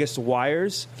 I guess the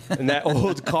wires in that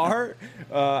old car,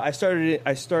 I started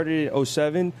in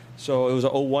 07, so it was a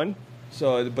 01.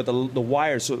 So, but the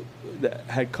wires that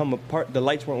had come apart, the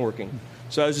lights weren't working.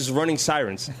 So I was just running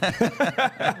sirens, and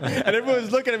everyone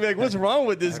was looking at me like, "What's wrong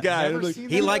with this guy?" never I'm like, seen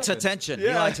He likes attention. He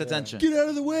likes attention. Get out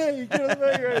of the way! Get out of the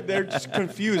way! They're just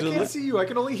confused. I can't see you. I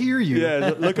can only hear you.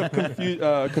 Yeah, look of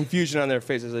confusion on their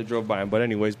face as I drove by them. But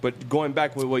anyways, going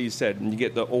back with what you said, and you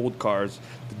get the old cars,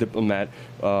 the Diplomat.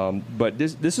 But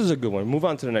this is a good one. Move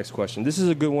on to the next question. This is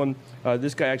a good one.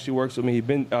 This guy actually works with me. He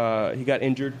got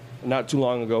injured not too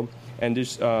long ago, and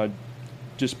just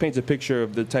paints a picture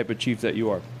of the type of chief that you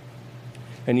are.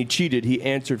 And he cheated. He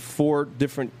answered 4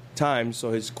 different times, so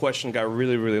his question got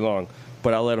really, really long.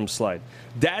 But I'll let him slide.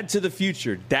 Dad to the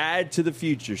future.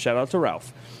 Shout out to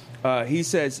Ralph. He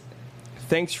says,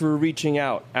 thanks for reaching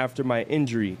out after my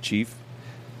injury, Chief.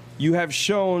 you have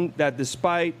shown that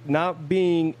despite not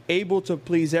being able to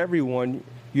please everyone,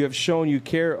 you have shown you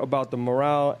care about the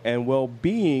morale and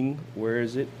well-being,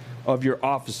 of your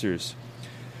officers.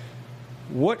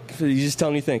 He's just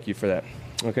telling you thank you for that.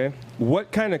 Okay.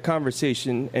 What kind of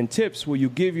conversation and tips will you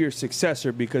give your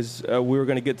successor? Because we were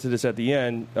going to get to this at the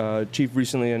end. Chief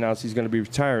recently announced he's going to be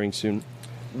retiring soon.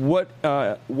 What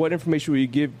information will you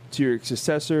give to your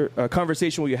successor?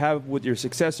 Conversation will you have with your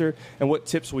successor, and what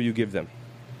tips will you give them?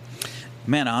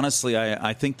 Man, honestly,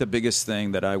 I think the biggest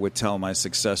thing that I would tell my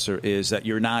successor is that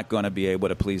you're not going to be able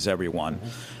to please everyone.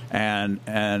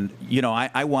 And you know,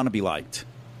 I want to be liked.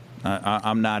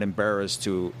 I'm not embarrassed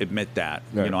to admit that.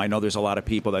 Right. You know, I know there's a lot of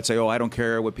people that say, "Oh, I don't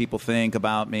care what people think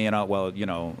about me," and well, you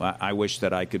know, I wish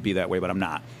that I could be that way, but I'm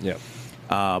not. Yeah.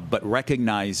 But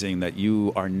recognizing that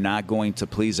you are not going to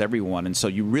please everyone, and so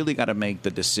you really got to make the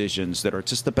decisions that are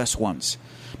just the best ones,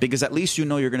 because at least you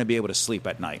know you're going to be able to sleep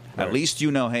at night. Right. At least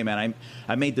you know, hey man,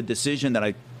 I made the decision that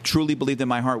I truly believed in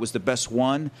my heart was the best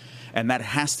one, and that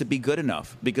has to be good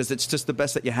enough because it's just the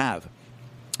best that you have.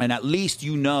 And at least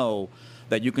you know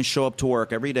that you can show up to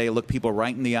work every day, look people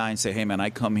right in the eye and say, hey, man, I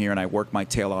come here and I work my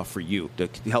tail off for you to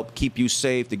help keep you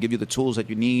safe, to give you the tools that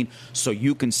you need so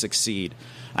you can succeed.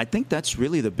 I think that's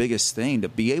really the biggest thing, to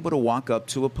be able to walk up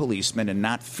to a policeman and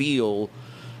not feel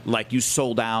like you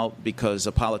sold out because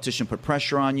a politician put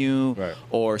pressure on you, right,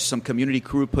 or some community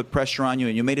crew put pressure on you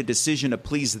and you made a decision to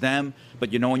please them,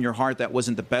 but you know in your heart that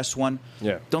wasn't the best one.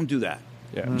 Yeah. Don't do that.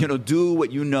 Yeah. You know, do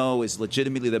what you know is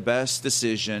legitimately the best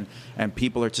decision, and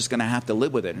people are just going to have to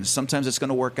live with it. And sometimes it's going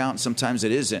to work out, and sometimes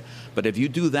it isn't. But if you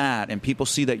do that, and people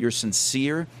see that you're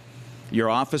sincere, your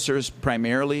officers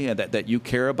primarily, and that you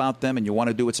care about them, and you want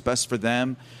to do what's best for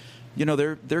them, you know,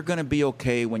 they're going to be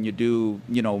okay when you do,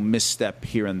 you know, misstep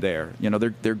here and there. You know,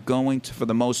 they're going to, for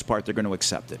the most part, they're going to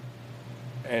accept it.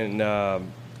 And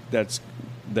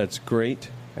that's great.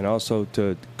 And also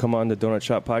to come on the Donut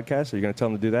Shop podcast. Are you going to tell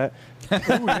them to do that?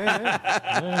 Ooh,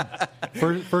 yeah.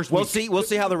 First We'll week.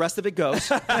 see how the rest of it goes.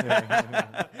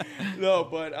 No,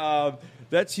 but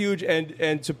that's huge.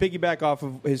 And to piggyback off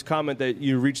of his comment that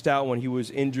you reached out when he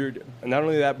was injured, not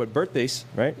only that, but birthdays,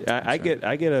 right? I get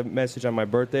a message on my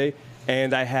birthday,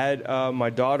 and I had my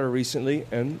daughter recently,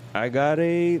 and I got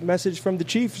a message from the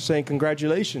chief saying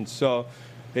congratulations. So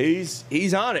he's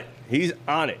on it. He's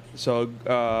on it.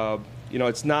 So you know,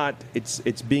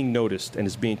 it's being noticed and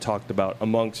it's being talked about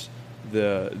amongst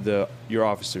your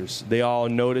officers. They all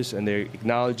notice and they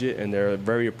acknowledge it, and they're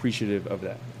very appreciative of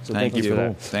that. So thank you for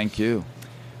that. Thank you.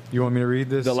 You want me to read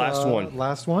this? The last one.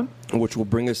 Last one? Which will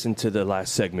bring us into the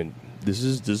last segment. This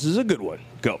is a good one.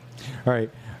 Go. All right.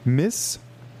 Miss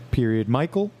period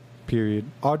Michael period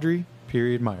Audrey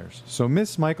period Myers. So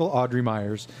Miss Michael Audrey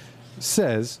Myers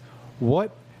says,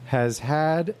 what has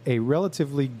had a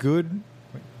relatively good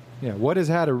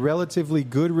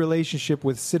relationship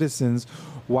with citizens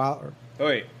while... Oh,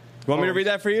 wait. You want me to read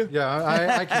that for you?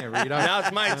 Yeah, I can't read. Now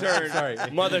it's my turn. Sorry.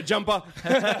 Mother jumper.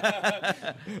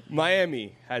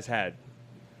 Miami has had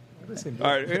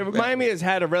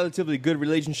a relatively good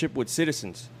relationship with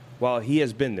citizens while he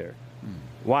has been there.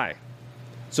 Why?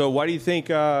 So why do you think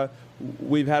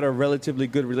we've had a relatively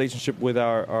good relationship with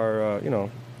our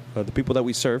the people that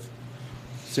we serve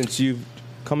since you've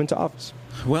come into office?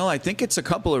 Well, I think it's a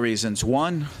couple of reasons.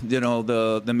 One, you know,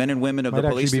 the men and women of the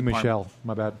police department. department. Michelle.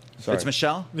 My bad. Sorry. It's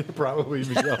Michelle? Yeah, probably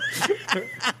Michelle.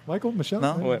 Michael? Michelle?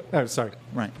 No? Wait. Oh, sorry.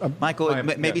 Right. Michael,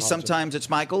 maybe apologies. sometimes it's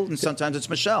Michael and sometimes it's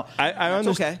Michelle. I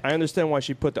okay. I understand why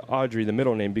she put the Audrey, the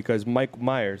middle name, because Mike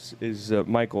Myers is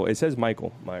Michael. It says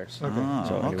Michael Myers.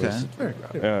 Okay.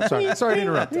 Okay. Sorry to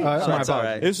interrupt. My That's all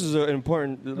apologies. right. This is an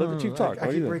important. Let the chief talk. I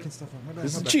What do keep you breaking think? stuff up. My bad,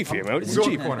 This my is bad. chief here, man. This is Go in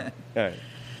chief. the corner. All right.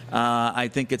 I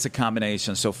think it's a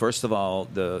combination. So first of all,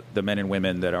 the men and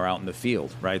women that are out in the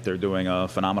field, right? They're doing a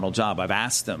phenomenal job. I've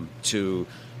asked them to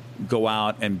go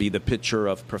out and be the picture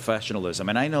of professionalism.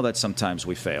 And I know that sometimes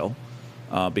we fail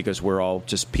because we're all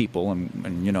just people.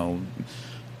 And, you know,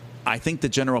 I think the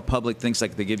general public thinks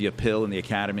like they give you a pill in the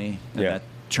academy and that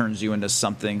turns you into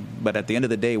something. But at the end of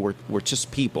the day, we're just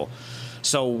people.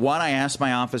 So what I ask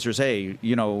my officers, hey,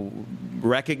 you know, I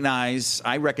recognize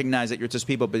that you're just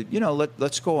people, but, you know,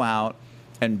 let's go out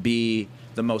and be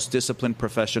the most disciplined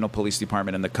professional police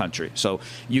department in the country. So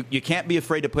you can't be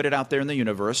afraid to put it out there in the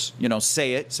universe. You know,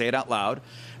 say it out loud.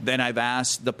 Then I've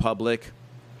asked the public,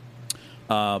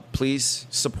 please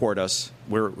support us.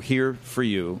 We're here for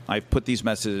you. I've put these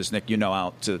messages, Nick, you know,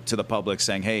 out to the public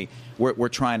saying, hey, we're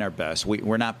trying our best.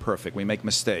 We're not perfect. We make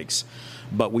mistakes.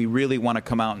 But we really want to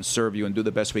come out and serve you and do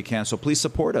the best we can. So please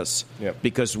support us Yep.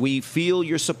 because we feel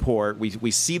your support.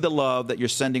 We see the love that you're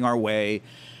sending our way.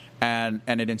 and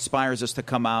it inspires us to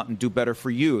come out and do better for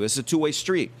you. This is a two-way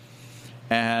street.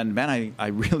 And, man, I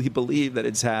really believe that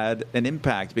it's had an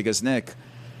impact because, Nick,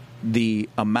 the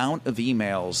amount of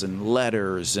emails and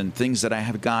letters and things that I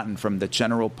have gotten from the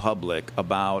general public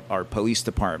about our police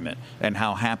department and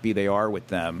how happy they are with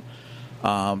them,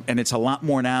 and it's a lot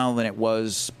more now than it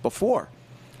was before.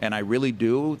 And I really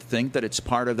do think that it's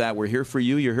part of that. We're here for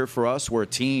you. You're here for us. We're a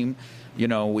team. You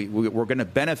know, we're going to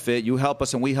benefit. You help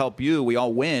us and we help you. We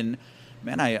all win.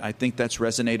 Man, I think that's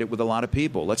resonated with a lot of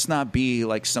people. Let's not be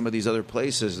like some of these other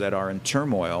places that are in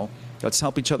turmoil. Let's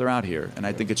help each other out here. And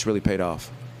I think it's really paid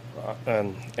off.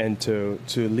 And to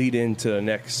lead into the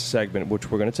next segment,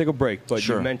 which we're going to take a break, but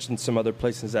Sure. You mentioned some other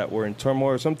places that were in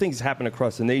turmoil. Some things happen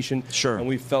across the nation. Sure. And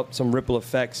we felt some ripple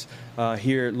effects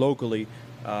here locally.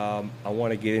 I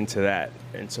want to get into that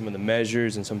and some of the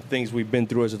measures and some things we've been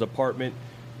through as a department.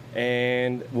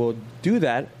 And we'll do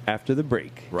that after the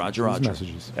break. Roger, Those Roger.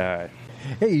 messages. All right.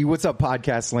 Hey, what's up,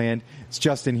 Podcast Land? It's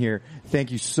Justin here.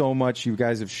 Thank you so much. You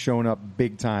guys have shown up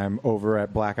big time over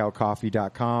at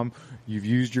blackoutcoffee.com. You've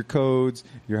used your codes.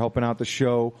 You're helping out the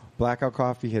show. Blackout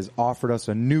Coffee has offered us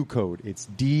a new code. It's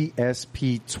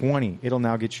DSP20. It'll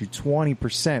now get you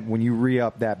 20% when you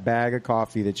re-up that bag of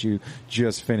coffee that you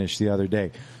just finished the other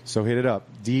day. So hit it up,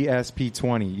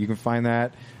 DSP20. You can find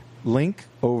that link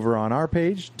over on our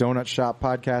page,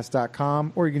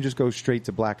 donutshoppodcast.com, or you can just go straight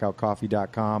to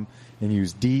blackoutcoffee.com and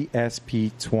use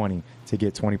DSP20 to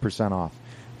get 20% off.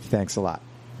 Thanks a lot.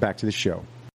 Back to the show.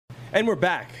 And we're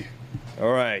back.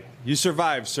 All right. You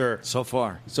survived, sir. So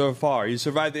far. So far. You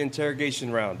survived the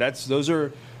interrogation round. Those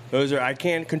are I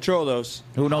can't control those.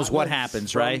 Who knows what Comments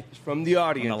happens, from- right? From the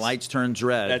audience. When the lights turns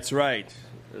red. That's right.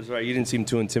 That's right. You didn't seem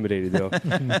too intimidated, though. I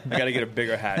got to get a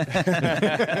bigger hat.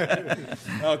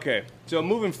 Okay. So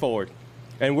moving forward,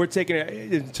 and we're taking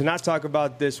it to not talk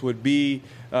about this would be,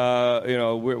 we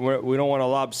don't want to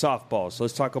lob softballs. So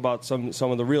let's talk about some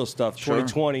of the real stuff. Sure.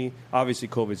 2020, obviously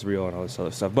COVID's real and all this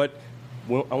other stuff. But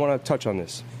I want to touch on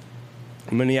this.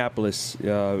 Minneapolis,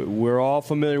 we're all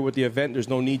familiar with the event. There's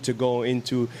no need to go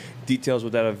into details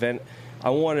with that event.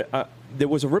 There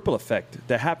was a ripple effect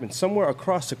that happened somewhere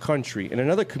across the country in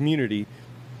another community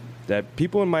that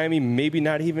people in Miami maybe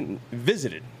not even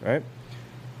visited, right?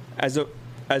 As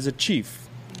a chief,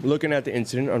 looking at the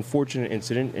incident, unfortunate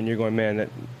incident, and you're going, man,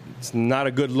 it's not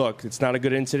a good look. It's not a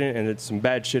good incident, and some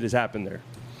bad shit has happened there.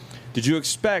 Did you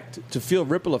expect to feel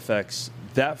ripple effects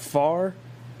that far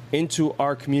into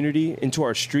our community, into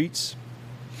our streets?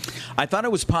 I thought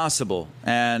it was possible,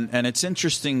 and it's an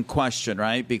interesting question,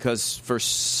 right? Because for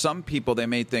some people, they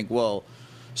may think, well,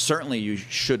 certainly you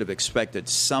should have expected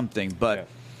something. But,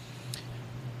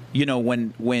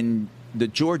 when the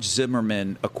George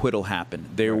Zimmerman acquittal happened,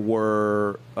 there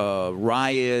were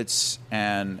riots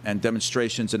and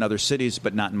demonstrations in other cities,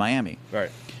 but not in Miami.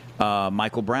 Right.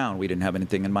 Michael Brown, we didn't have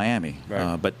anything in Miami,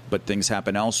 Right. but things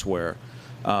happen elsewhere.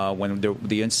 When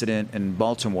the incident in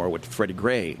Baltimore with Freddie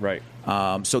Gray. Right.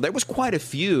 So there was quite a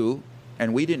few,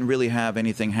 and we didn't really have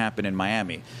anything happen in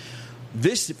Miami.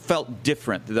 This felt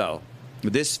different, though.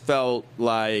 This felt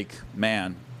like,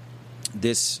 man,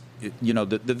 the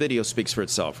video speaks for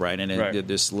itself, right? And Right.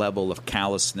 this level of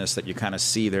callousness that you kind of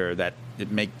see there, that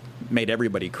it made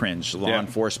everybody cringe, law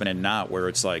enforcement and not, where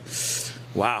it's like,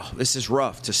 wow, this is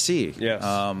rough to see. Yes.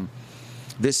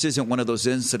 This isn't one of those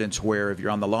incidents where if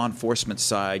you're on the law enforcement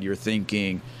side, you're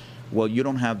thinking, well, you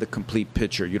don't have the complete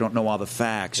picture. You don't know all the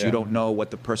facts. Yeah. You don't know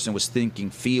what the person was thinking,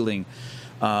 feeling.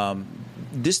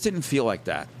 This didn't feel like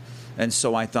that. And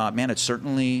so I thought, man, it's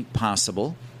certainly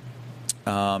possible.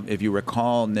 If you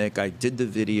recall, Nick, I did the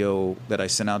video that I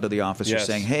sent out to the officer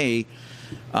saying, hey,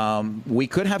 we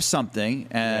could have something,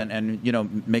 and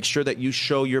make sure that you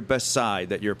show your best side,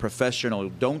 that you're a professional.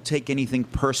 Don't take anything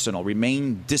personal.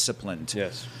 Remain disciplined.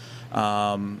 Yes.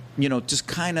 Just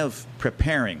kind of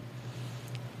preparing.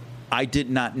 I did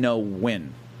not know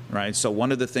when, right? So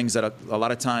one of the things that a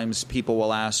lot of times people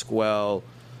will ask, well,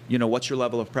 what's your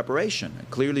level of preparation?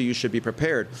 Clearly you should be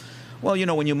prepared. Well,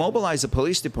 when you mobilize a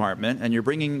police department and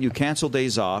you cancel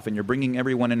days off and you're bringing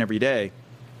everyone in every day,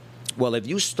 well, if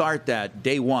you start that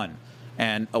day one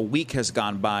and a week has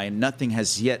gone by and nothing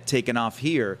has yet taken off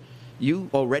here, you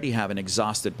already have an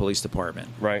exhausted police department.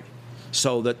 Right.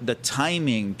 So the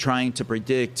timing, trying to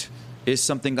predict, is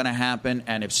something going to happen?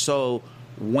 And if so,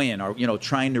 when? Or,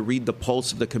 trying to read the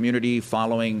pulse of the community,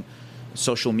 following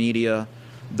social media,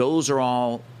 those are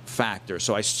all factors.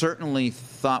 So I certainly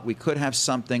thought we could have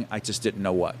something. I just didn't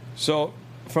know what. So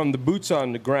from the boots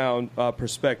on the ground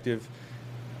perspective,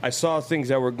 I saw things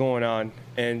that were going on,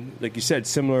 and like you said,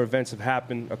 similar events have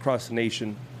happened across the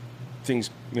nation. Things,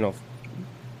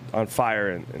 on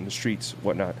fire in the streets,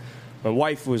 whatnot. My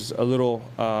wife was a little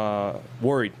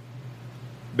worried.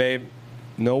 Babe,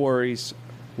 no worries.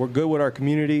 We're good with our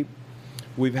community.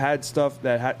 We've had stuff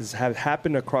that have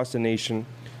happened across the nation.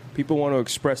 People want to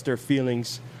express their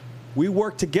feelings. We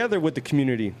work together with the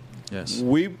community. Yes.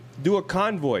 We do a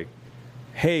convoy.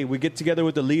 Hey, we get together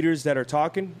with the leaders that are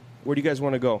talking. Where do you guys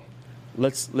want to go?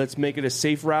 Let's make it a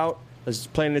safe route. Let's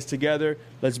plan this together.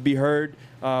 Let's be heard.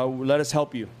 Let us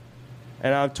help you.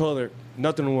 And I told her,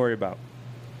 nothing to worry about.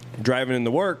 Driving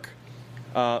into work.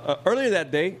 Earlier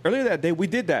that day, we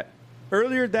did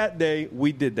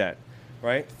that.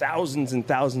 Right? Thousands and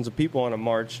thousands of people on a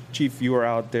march. Chief, you were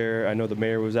out there. I know the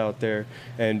mayor was out there.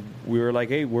 And we were like,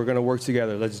 hey, we're going to work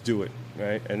together. Let's do it.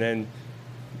 Right? And then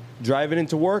driving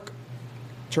into work,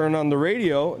 turn on the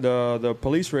radio, the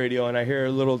police radio, and I hear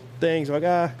little things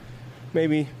like,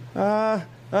 maybe, and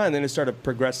then it started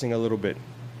progressing a little bit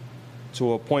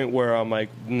to a point where I'm like,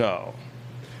 no.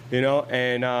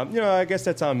 And, I guess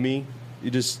that's on me.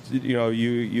 You just,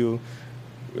 you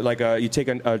take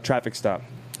a traffic stop.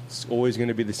 It's always going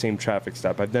to be the same traffic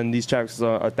stop. I've done these traffic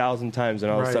stops 1,000 times,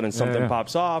 and all of a sudden something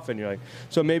pops off, and you're like,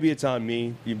 so maybe it's on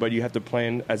me, but you have to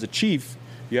plan as a chief.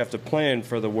 You have to plan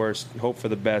for the worst, hope for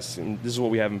the best, and this is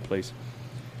what we have in place.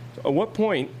 So at what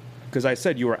point, because I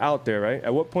said you were out there, right?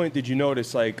 At what point did you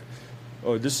notice, like,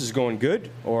 oh, this is going good,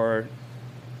 or,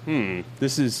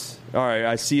 this is, all right,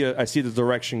 I see the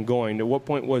direction going. At what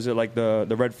point was it like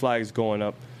the red flags going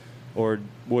up, or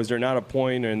was there not a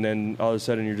point, and then all of a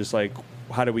sudden you're just like,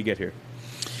 how did we get here?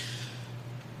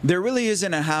 There really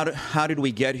isn't a how did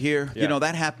we get here. Yeah.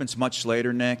 That happens much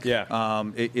later, Nick. Yeah.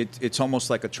 It's almost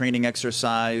like a training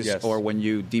exercise, Yes. or when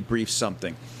you debrief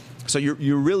something. So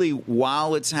you're really,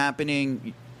 while it's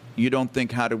happening, you don't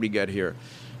think, how did we get here?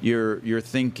 You're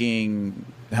thinking,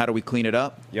 how do we clean it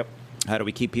up? Yep. How do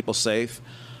we keep people safe?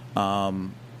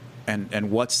 And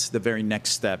what's the very next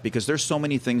step? Because there's so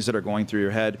many things that are going through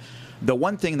your head. The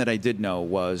one thing that I did know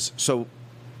was,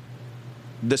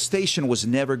 the station was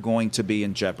never going to be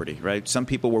in jeopardy, right? Some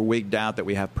people were wigged out that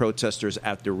we have protesters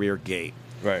at the rear gate.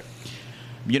 Right.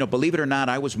 Believe it or not,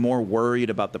 I was more worried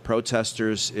about the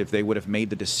protesters if they would have made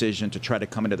the decision to try to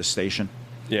come into the station.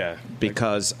 Yeah.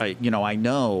 Because I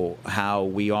know how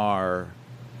we are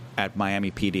at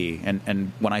Miami PD.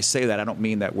 And when I say that, I don't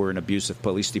mean that we're an abusive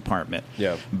police department.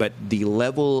 Yeah. But the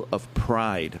level of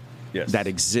pride Yes. that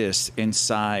exists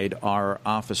inside our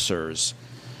officers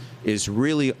is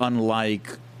really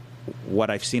unlike what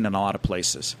I've seen in a lot of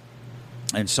places.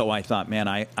 And so I thought, man,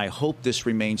 I hope this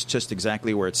remains just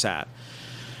exactly where it's at.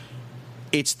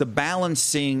 It's the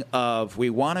balancing of, we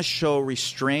want to show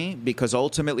restraint because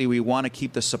ultimately we want to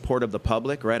keep the support of the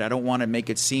public, right? I don't want to make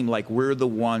it seem like we're the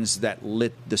ones that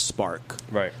lit the spark.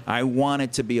 Right. I want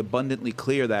it to be abundantly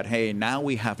clear that, hey, now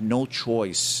we have no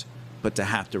choice but to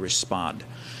have to respond.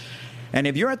 And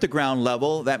if you're at the ground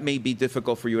level, that may be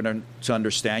difficult for you to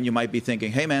understand. You might be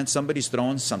thinking, hey, man, somebody's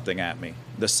throwing something at me.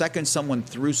 The second someone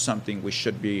threw something, we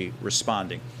should be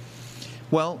responding.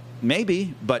 Well,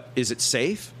 maybe, but is it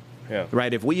safe? Yeah.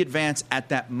 Right? If we advance at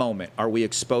that moment, are we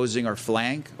exposing our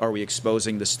flank? Are we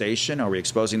exposing the station? Are we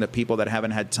exposing the people that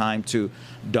haven't had time to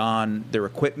don their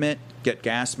equipment, get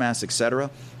gas masks,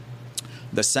 etc.?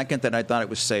 The second that I thought it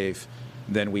was safe,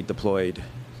 then we deployed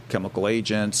chemical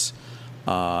agents,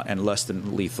 and less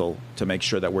than lethal to make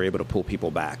sure that we're able to pull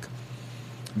people back.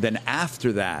 Then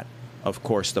after that, of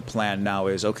course, the plan now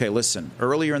is, okay, listen,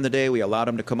 earlier in the day, we allowed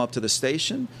them to come up to the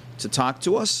station to talk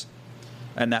to us,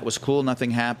 and that was cool.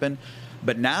 Nothing happened.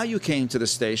 But now you came to the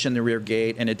station, the rear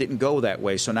gate, and it didn't go that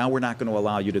way, so now we're not going to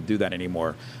allow you to do that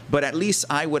anymore. But at least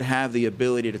I would have the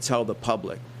ability to tell the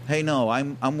public, hey, no,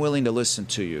 I'm willing to listen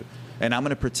to you, and I'm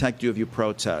going to protect you if you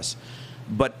protest.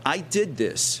 But I did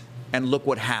this, and look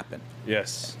what happened.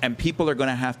 Yes. And people are going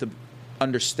to have to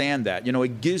understand that.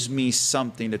 It gives me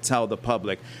something to tell the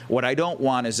public. What I don't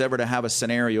want is ever to have a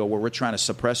scenario where we're trying to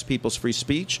suppress people's free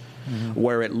speech,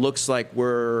 where it looks like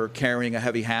we're carrying a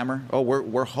heavy hammer. Oh,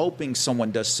 we're hoping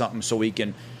someone does something so we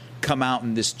can come out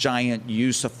in this giant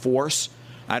use of force.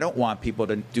 I don't want people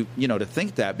to to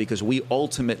think that, because we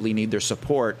ultimately need their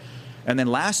support. And then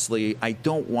lastly, I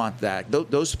don't want that.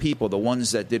 Those people, the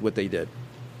ones that did what they did,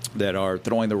 that are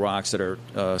throwing the rocks, that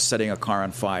are setting a car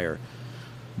on fire,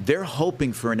 they're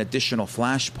hoping for an additional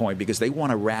flashpoint because they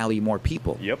want to rally more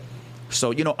people. Yep.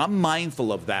 So, I'm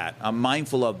mindful of that. I'm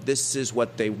mindful of this is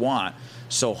what they want.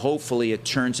 So hopefully it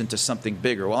turns into something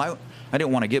bigger. Well, I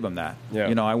didn't want to give them that. Yeah.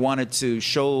 I wanted to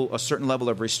show a certain level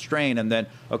of restraint, and then,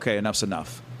 okay, enough's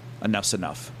enough. Enough's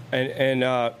enough. And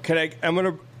I'm going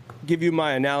to give you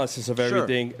my analysis of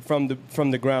everything from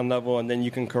the ground level, and then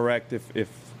you can correct if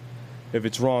if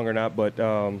it's wrong or not. But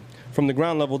from the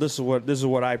ground level, this is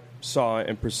what I saw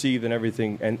and perceived and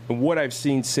everything, and what I've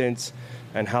seen since,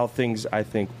 and how things I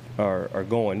think are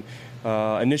going.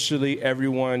 Initially,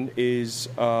 everyone is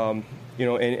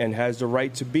and has the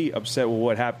right to be upset with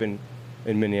what happened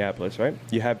in Minneapolis. Right?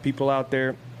 You have people out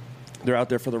there; they're out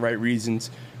there for the right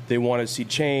reasons. They want to see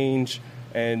change.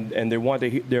 And they want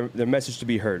their message to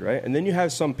be heard, right? And then you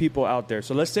have some people out there.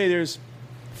 So let's say there's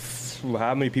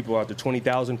how many people out there?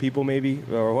 20,000 people, maybe,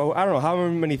 or I don't know how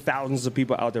many thousands of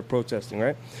people out there protesting,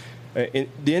 right? In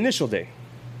the initial day.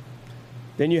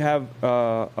 Then you have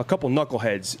a couple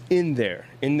knuckleheads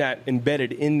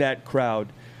embedded in that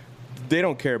crowd. They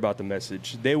don't care about the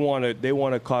message. They want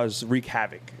to wreak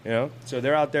havoc, you know. So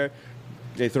they're out there.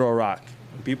 They throw a rock.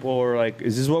 People are like,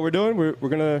 "Is this what we're doing? We're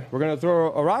gonna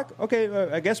throw a rock? Okay,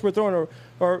 I guess we're throwing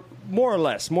or more or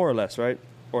less, right?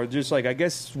 Or just like, I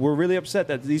guess we're really upset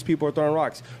that these people are throwing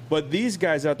rocks. But these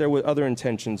guys out there with other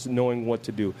intentions, knowing what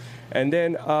to do. And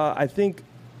then I think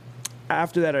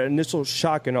after that initial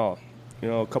shock and awe,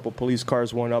 a couple police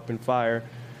cars went up in fire,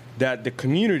 that the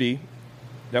community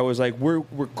that was like, we're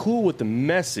cool with the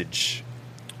message,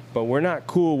 but we're not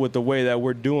cool with the way that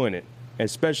we're doing it.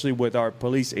 Especially with our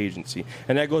police agency,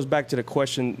 and that goes back to the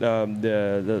question,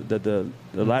 the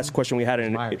last question we had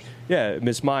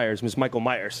Miss Michael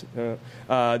Myers,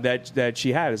 that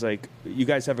she had is like, you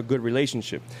guys have a good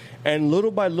relationship, and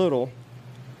little by little,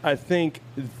 I think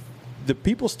the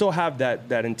people still have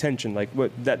that intention, like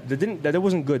that it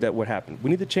wasn't good that what happened. We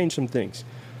need to change some things,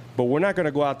 but we're not going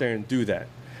to go out there and do that.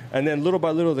 And then little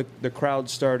by little, the crowd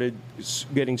started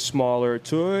getting smaller.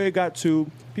 Till it got to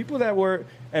people that were,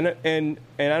 and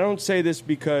I don't say this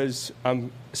because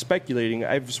I'm speculating.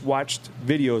 I've just watched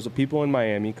videos of people in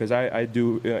Miami because I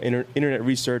do internet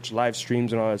research, live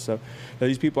streams, and all that stuff. Now,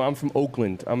 these people, I'm from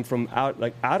Oakland. I'm from out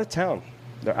of town.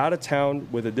 They're out of town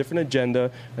with a different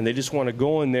agenda, and they just want to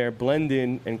go in there, blend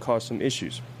in, and cause some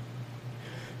issues.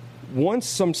 Once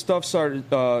some stuff started,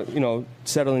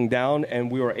 settling down, and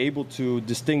we were able to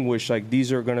distinguish, like,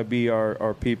 these are going to be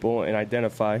our people and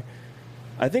identify,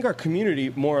 I think our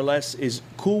community, more or less, is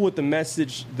cool with the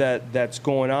message that's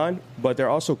going on, but they're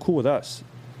also cool with us.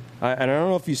 And I don't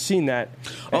know if you've seen that.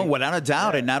 Oh, without a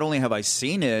doubt. And not only have I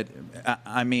seen it,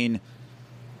 I mean,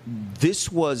 this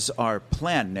was our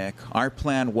plan, Nick. Our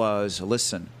plan was,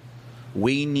 listen,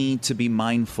 we need to be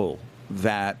mindful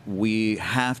that we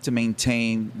have to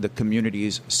maintain the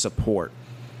community's support.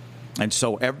 And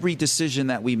so every decision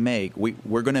that we make,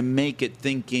 we're going to make it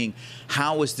thinking,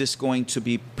 how is this going to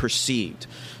be perceived?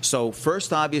 So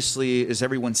first, obviously, is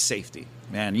everyone's safety.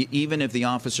 And even if the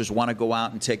officers want to go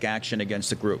out and take action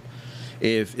against a group,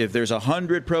 if there's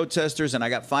 100 protesters and I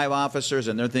got 5 officers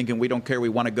and they're thinking, we don't care, we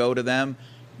want to go to them,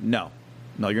 no,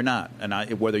 you're not.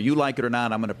 And whether you like it or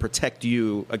not, I'm going to protect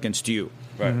you against you.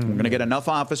 Right. We're going to get enough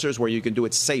officers where you can do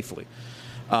it safely.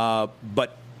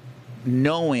 But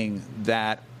knowing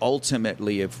that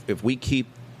ultimately, if we keep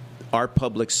our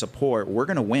public support, we're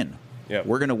going to win. Yep.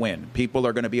 We're going to win. People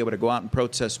are going to be able to go out and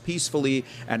protest peacefully.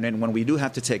 And then when we do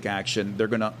have to take action, they're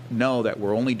going to know that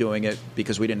we're only doing it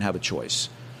because we didn't have a choice.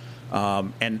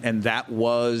 And that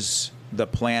was the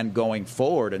plan going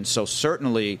forward. And so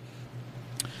certainly,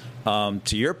 to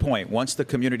your point, once the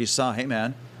community saw, hey,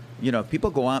 man, if people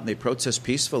go out and they protest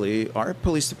peacefully, our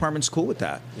police department's cool with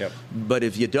that. Yep. But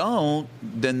if you don't,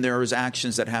 then there's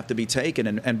actions that have to be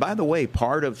taken. And by the way,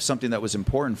 part of something that was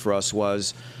important for us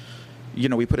was,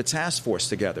 we put a task force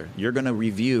together. You're going to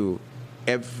review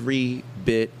every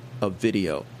bit of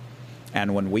video.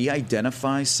 And when we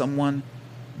identify someone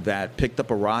that picked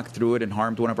up a rock, threw it, and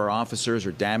harmed one of our officers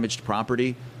or damaged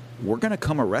property, we're going to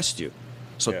come arrest you.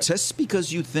 So just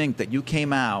because you think that you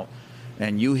came out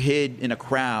and you hid in a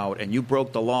crowd and you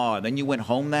broke the law and then you went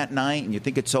home that night and you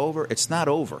think it's over, it's not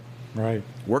over. Right.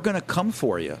 We're going to come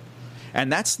for you.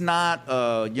 And that's not,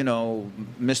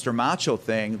 Mr. Macho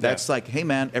thing. That's like, hey,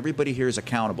 man, everybody here is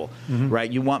accountable, right?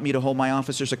 You want me to hold my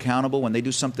officers accountable when they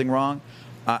do something wrong?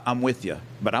 I'm with you.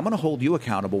 But I'm going to hold you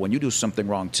accountable when you do something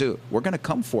wrong, too. We're going to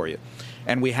come for you.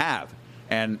 And we have.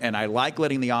 And I like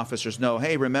letting the officers know,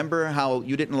 hey, remember how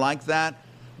you didn't like that?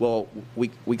 Well,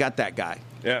 we got that guy.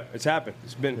 Yeah, it's happened.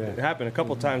 It happened a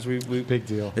couple times. We big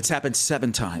deal. It's happened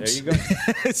 7 times. There you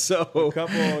go.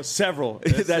 Several.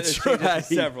 That's right.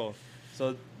 Several.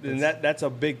 So that's a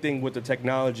big thing with the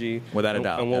technology. Without a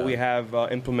doubt. And what we have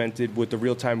implemented with the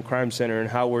Real-Time Crime Center and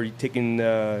how we're taking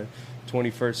the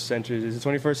 21st century. Is it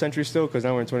 21st century still? Because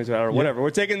now we're in 2020 or whatever. We're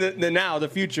taking the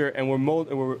future, and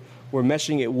we're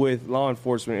meshing it with law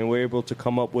enforcement, and we're able to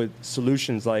come up with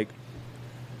solutions like,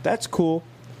 that's cool.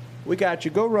 We got you.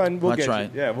 Go run. We'll get you.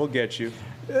 Yeah, we'll get you.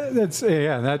 That's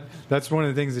that's one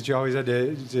of the things that you always had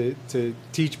to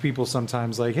teach people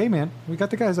sometimes. Like, hey man, we got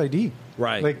the guy's ID.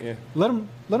 Right. Like, Yeah. let him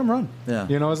run. Yeah.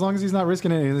 You know, as long as he's not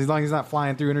risking it, as long as he's not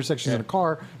flying through intersections in a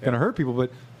car, gonna hurt people.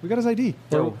 But we got his ID.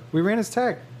 Or we ran his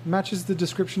tag, matches the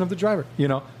description of the driver. You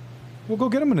know, we'll go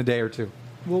get him in a day or two.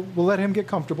 We'll let him get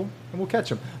comfortable and we'll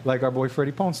catch him, like our boy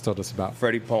Freddie Ponce told us about.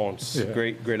 Freddie Ponce,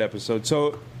 Yeah. great episode.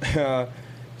 So,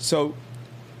 so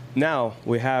now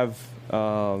we have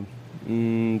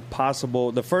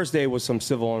possible. The first day was some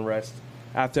civil unrest.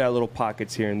 After that, little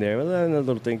pockets here and there, a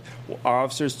little thing. Our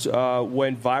officers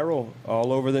went viral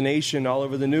all over the nation, all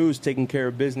over the news, taking care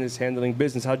of business, handling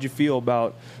business. How'd you feel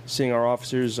about seeing our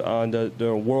officers on the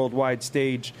worldwide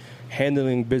stage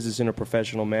handling business in a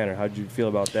professional manner? How'd you feel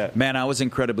about that? Man, I was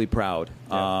incredibly proud.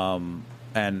 Yeah.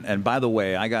 And by the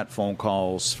way, I got phone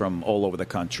calls from all over the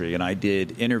country, and I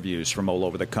did interviews from all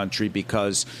over the country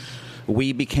because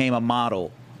we became a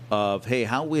model of, hey,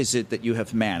 how is it that you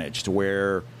have managed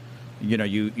where, you know,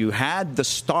 you had the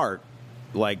start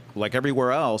like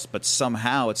everywhere else, but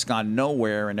somehow it's gone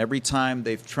nowhere, and every time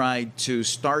they've tried to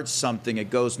start something, it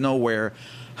goes nowhere.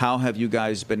 How have you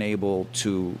guys been able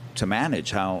to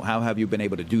manage? How have you been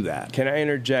able to do that? Can I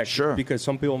interject? Sure. Because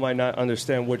some people might not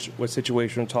understand what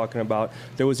situation I'm talking about.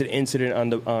 There was an incident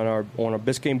on our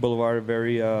Biscayne Boulevard, a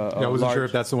very I wasn't sure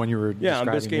if that's the one you were yeah, on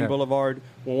describing. Biscayne Boulevard,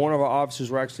 when one of our officers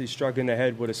were actually struck in the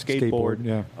head with a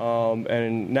skateboard.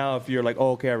 And now if you're like,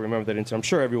 oh, okay, I remember that incident. I'm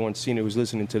sure everyone's seen it who's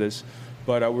listening to this.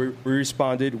 But we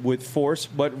responded with force,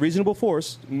 but reasonable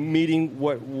force, meeting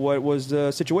what was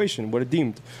the situation, what it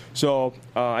deemed. So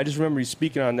I just remember you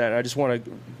speaking on that. And I just want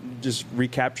to just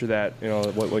recapture that. You know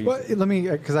what you. Well, let me,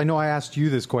 because I know I asked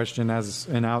you this question as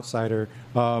an outsider.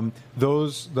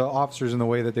 The officers, in the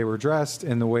way that they were dressed,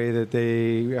 and the way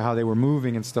that how they were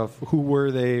moving and stuff. Who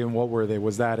were they and what were they?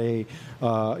 Was that a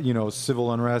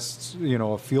civil unrest? You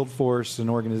know, a field force, an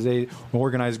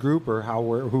organized group, or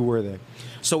who were they?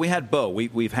 So we had both.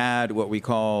 We've had what we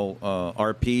call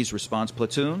RPs, response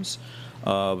platoons,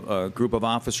 a group of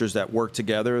officers that work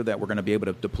together that we're going to be able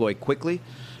to deploy quickly.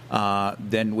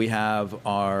 Then we have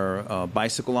our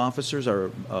bicycle officers, our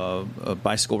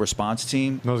bicycle response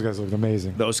team. Those guys looked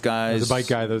amazing. Those guys, the bike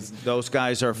guy. Those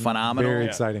guys are phenomenal. Very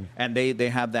exciting. And they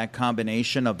have that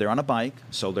combination of they're on a bike,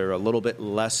 so they're a little bit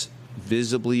less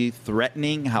visibly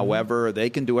threatening. However, they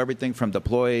can do everything from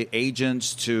deploy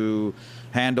agents to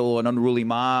handle an unruly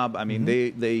mob. I mean,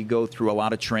 they go through a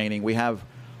lot of training. We have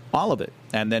all of it.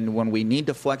 And then when we need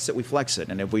to flex it, we flex it.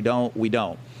 And if we don't, we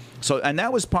don't. So, and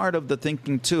that was part of the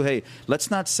thinking too. Hey, let's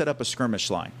not set up a skirmish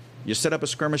line. You set up a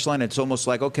skirmish line, it's almost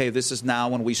like, okay, this is now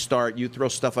when we start. You throw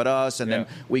stuff at us, and then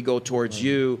we go towards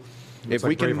you. If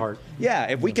we can,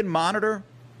 if we can monitor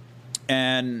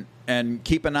and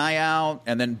keep an eye out,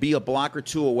 and then be a block or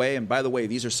two away. And by the way,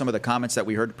 these are some of the comments that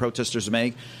we heard protesters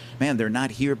make. Man, they're not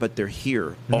here, but they're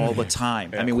here all the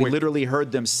time. I mean, we literally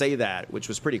heard them say that, which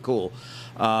was pretty cool.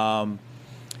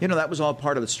 That was all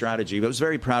part of the strategy. But I was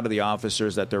very proud of the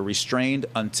officers that they're restrained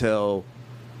until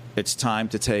it's time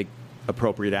to take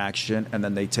appropriate action, and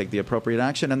then they take the appropriate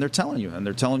action, and they're telling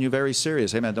you very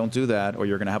serious, hey man, don't do that or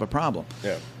you're going to have a problem.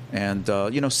 Yeah.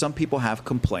 And some people have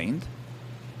complained.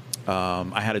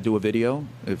 I had to do a video,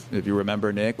 if you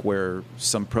remember, Nick, where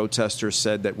some protesters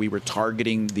said that we were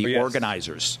targeting the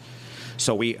organizers.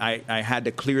 So I had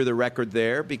to clear the record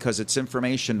there because it's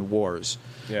information wars.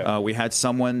 Yeah. We had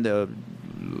someone,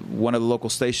 one of the local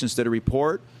stations did a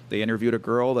report. They interviewed a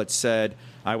girl that said,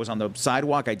 I was on the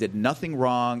sidewalk, I did nothing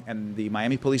wrong, and the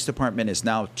Miami Police Department is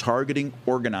now targeting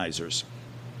organizers.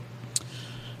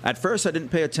 At first, I didn't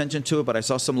pay attention to it, but I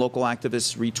saw some local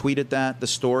activists retweeted the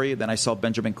story. Then I saw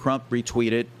Benjamin Crump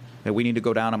retweet it, that we need to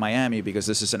go down to Miami because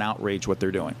this is an outrage what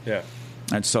they're doing. Yeah.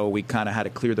 And so we kind of had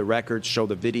to clear the records, show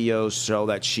the videos, show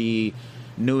that she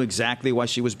knew exactly why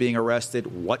she was being arrested,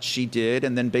 what she did,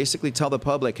 and then basically tell the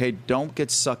public, hey, don't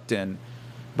get sucked in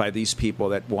by these people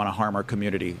that want to harm our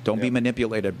community. Don't be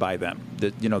manipulated by them.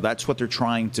 That's what they're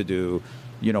trying to do.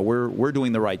 We're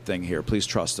doing the right thing here. Please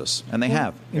trust us. And they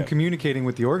have. And communicating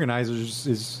with the organizers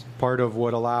is part of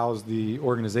what allows the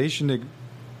organization to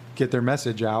get their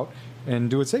message out and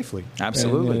do it safely.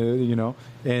 Absolutely.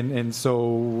 And so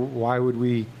why would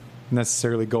we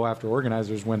necessarily go after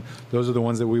organizers when those are the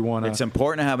ones that we want to... It's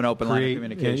important to have an open line of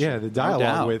communication. Yeah, the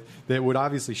dialogue with that would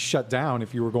obviously shut down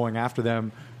if you were going after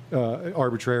them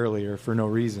arbitrarily or for no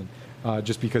reason,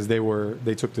 just because they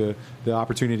took the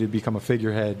opportunity to become a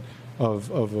figurehead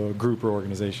of a group or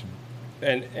organization.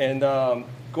 And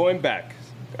going back,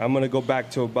 I'm going to go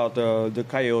back to about the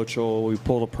Calle Ocho, we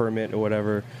pulled a permit or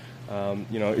whatever.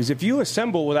 Is if you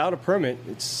assemble without a permit,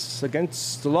 it's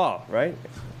against the law, right?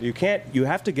 You can't. You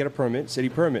have to get a permit, city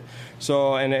permit.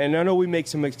 So, and I know we make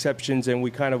some exceptions, and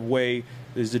we kind of weigh,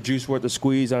 is the juice worth the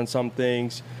squeeze on some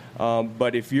things?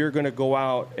 But if you're going to go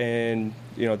out and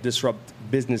disrupt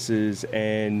businesses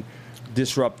and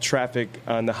disrupt traffic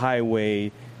on the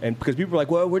highway, and because people are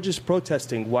like, well, we're just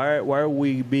protesting. Why are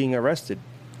we being arrested?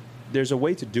 There's a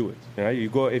way to do it. You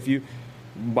go,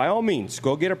 by all means,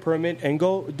 go get a permit and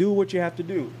go do what you have to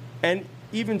do. And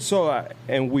even so,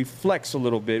 and we flex a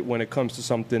little bit when it comes to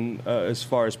something as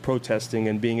far as protesting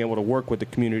and being able to work with the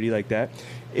community like that,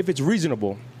 if it's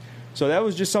reasonable. So that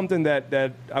was just something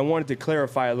that I wanted to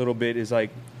clarify a little bit, is like,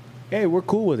 hey, we're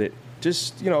cool with it.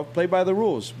 Just, play by the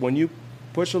rules. When you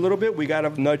push a little bit, we got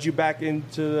to nudge you back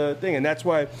into the thing. And that's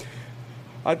why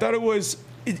I thought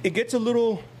it gets a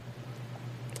little,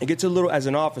 as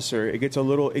an officer, it gets a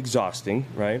little exhausting,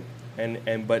 right?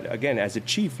 But again, as a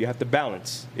chief, you have to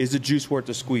balance. Is the juice worth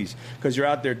the squeeze? Because you're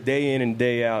out there day in and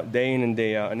day out,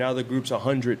 and now the group's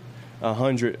 100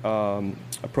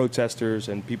 protesters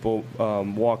and people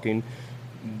walking.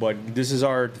 But this is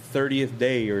our 30th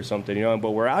day or something,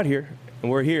 But we're out here, and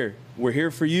we're here. We're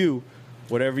here for you.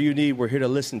 Whatever you need, we're here to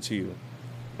listen to you.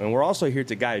 And we're also here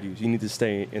to guide you. You need to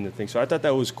stay in the thing. So I thought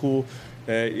that was cool.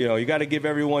 You got to give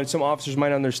everyone. Some officers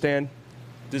might understand.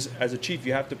 This, as a chief,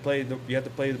 you have to play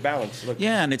the balance. Look.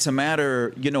 Yeah, and it's a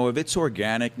matter, if it's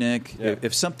organic, Nick. Yeah.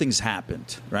 If something's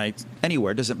happened, right,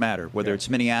 anywhere, it doesn't matter whether it's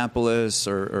Minneapolis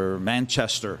or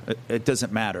Manchester. It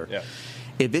doesn't matter. Yeah.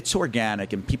 If it's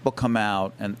organic and people come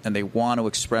out and they want to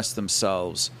express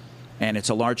themselves, and it's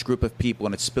a large group of people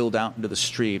and it's spilled out into the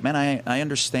street, man, I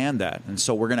understand that. And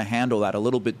so we're going to handle that a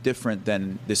little bit different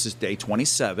than this is day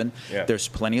 27. Yeah. There's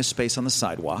plenty of space on the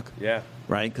sidewalk. Yeah.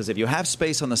 Right? Because if you have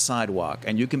space on the sidewalk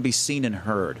and you can be seen and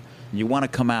heard, and you want to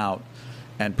come out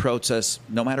and protest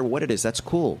no matter what it is, that's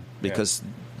cool. Because,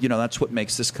 that's what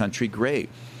makes this country great.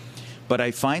 But I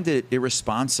find it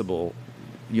irresponsible.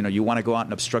 You want to go out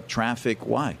and obstruct traffic.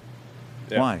 Why?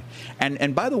 Yeah. Why?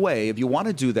 And by the way, if you want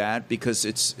to do that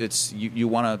because you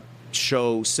want to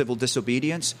show civil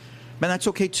disobedience, man, that's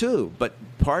okay too. But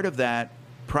part of that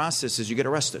process is you get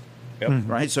arrested. Yep.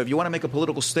 Right? So if you want to make a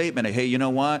political statement, hey, you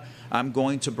know what? I'm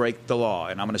going to break the law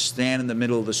and I'm going to stand in the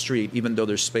middle of the street even though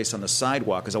there's space on the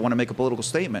sidewalk because I want to make a political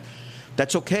statement.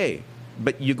 That's okay.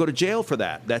 But you go to jail for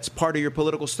that. That's part of your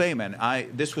political statement.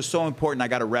 This was so important, I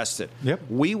got arrested. Yep.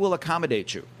 We will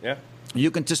accommodate you. Yeah.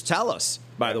 You can just tell us,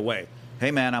 by the way, hey,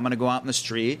 man, I'm going to go out in the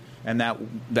street, and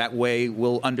that way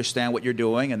we'll understand what you're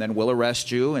doing, and then we'll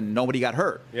arrest you, and nobody got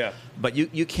hurt. Yeah. But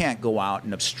you can't go out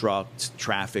and obstruct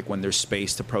traffic when there's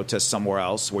space to protest somewhere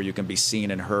else where you can be seen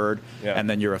and heard, and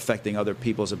then you're affecting other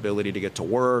people's ability to get to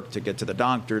work, to get to the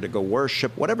doctor, to go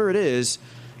worship, whatever it is.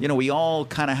 We all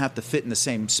kind of have to fit in the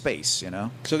same space, So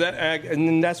and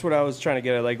then that's what I was trying to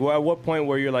get at. Like, at what point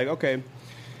where you're like, okay,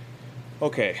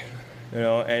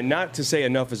 and not to say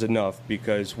enough is enough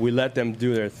because we let them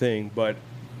do their thing, but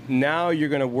now you're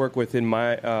going to work within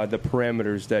the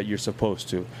parameters that you're supposed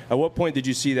to. At what point did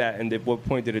you see that, and at what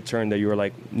point did it turn that you were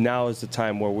like, now is the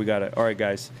time where we got to, all right,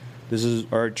 guys, this is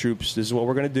our troops, this is what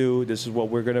we're going to do, this is what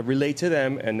we're going to relate to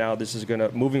them, and now this is going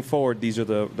to, moving forward, these are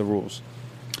the rules.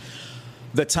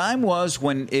 The time was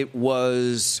when it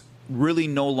was really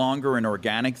no longer an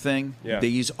organic thing. Yeah.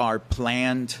 These are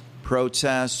planned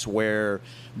protests where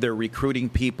they're recruiting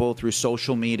people through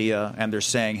social media and they're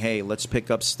saying, hey, let's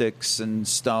pick up sticks and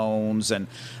stones and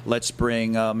let's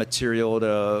bring material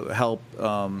to help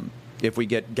if we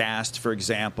get gassed, for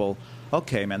example.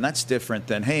 Okay, man, that's different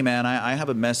than, hey, man, I have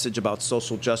a message about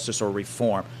social justice or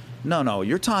reform. No,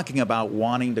 you're talking about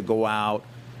wanting to go out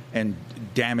and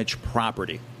damage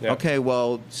property. Yeah. Okay,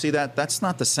 well, see, that's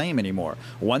not the same anymore.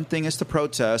 One thing is to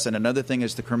protest, and another thing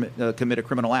is to commit a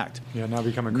criminal act. Yeah, now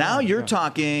becoming. Now you're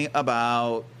talking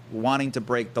about wanting to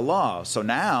break the law. So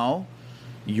now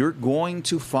you're going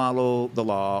to follow the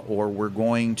law, or we're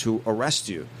going to arrest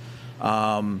you.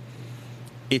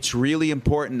 It's really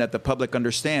important that the public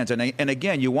understands, and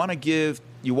again, you want to give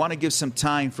some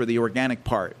time for the organic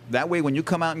part. That way, when you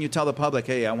come out and you tell the public,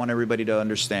 hey, I want everybody to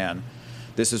understand.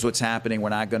 This is what's happening. We're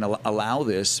not going to allow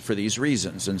this for these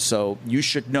reasons. And so you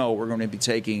should know we're going to be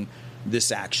taking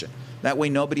this action. That way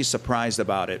nobody's surprised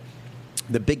about it.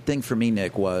 The big thing for me,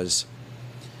 Nick, was,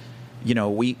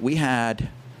 we had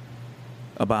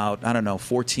about,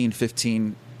 14,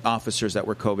 15 officers that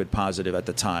were COVID positive at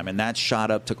the time. And that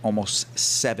shot up to almost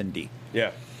 70.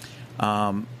 Yeah.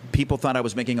 People thought I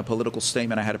was making a political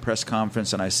statement. I had a press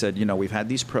conference and I said, we've had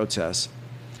these protests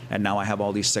and now I have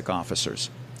all these sick officers.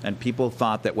 And people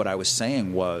thought that what I was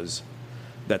saying was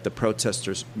that the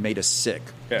protesters made us sick.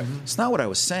 Yeah. It's not what I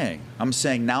was saying. I'm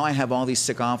saying now I have all these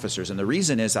sick officers, and the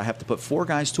reason is I have to put 4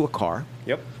 guys to a car.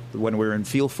 Yep. When we're in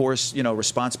field force,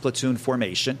 response platoon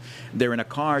formation, they're in a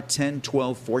car 10,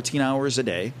 12, 14 hours a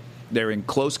day. They're in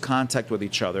close contact with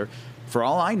each other. For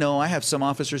all I know, I have some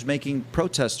officers making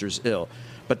protesters ill.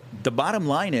 But the bottom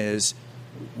line is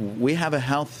we have a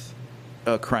health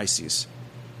crisis.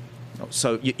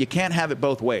 So you can't have it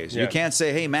both ways. Yeah. You can't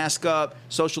say, hey, mask up,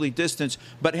 socially distance,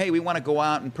 but hey, we want to go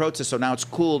out and protest, so now it's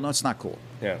cool. No, it's not cool.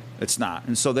 Yeah. It's not.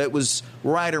 And so that was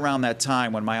right around that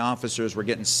time when my officers were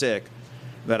getting sick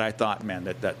that I thought,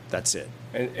 man, that's it.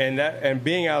 And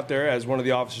being out there as one of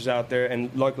the officers out there, and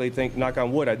luckily, knock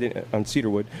on wood, on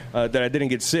cedarwood, that I didn't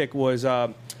get sick was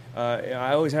I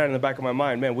always had it in the back of my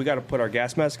mind, man, we got to put our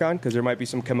gas mask on because there might be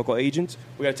some chemical agents.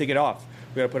 We got to take it off.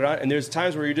 We got to put it on. And there's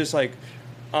times where you're just like,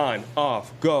 on,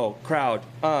 off, go, crowd,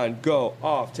 on, go,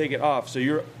 off, take it off. So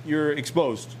you're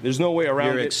exposed. There's no way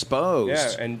around it. You're exposed.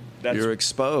 Yeah, and that's you're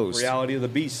exposed. Reality of the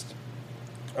beast.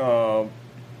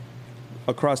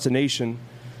 Across the nation,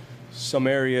 some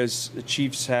areas the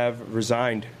chiefs have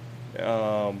resigned,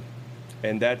 and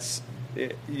that's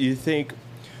you think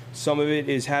some of it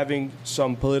is having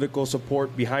some political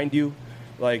support behind you,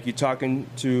 like you're talking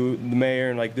to the mayor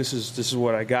and like this is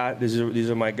what I got, these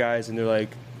are my guys, and they're like,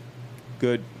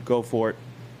 good, go for it.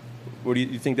 What do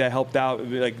you think that helped out?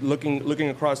 Like looking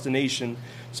across the nation,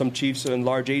 some chiefs and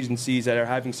large agencies that are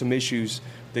having some issues,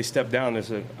 they step down and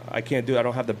say, I can't do it. I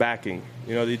don't have the backing.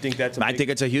 Do you think that's I think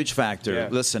it's a huge factor. Yeah.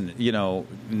 Listen,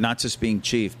 not just being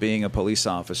chief, being a police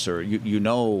officer, you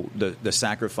know the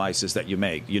sacrifices that you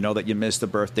make. You know that you missed a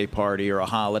birthday party or a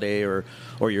holiday or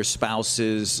your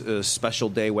spouse's special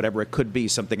day, whatever it could be,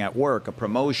 something at work, a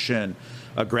promotion,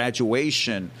 a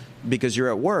graduation, because you're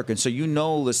at work. And so you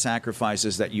know the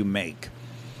sacrifices that you make,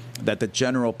 that the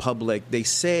general public, they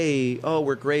say, oh,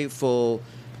 we're grateful.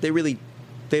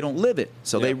 They don't live it.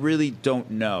 So they really don't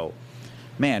know.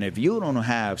 Man, if you don't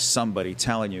have somebody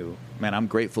telling you, man, I'm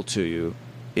grateful to you,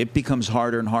 it becomes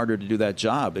harder and harder to do that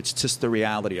job. It's just the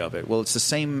reality of it. Well, it's the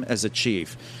same as a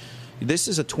chief. This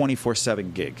is a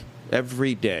 24/7 gig.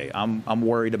 Every day, I'm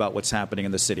worried about what's happening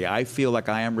in the city. I feel like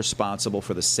I am responsible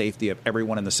for the safety of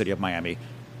everyone in the city of Miami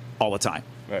all the time.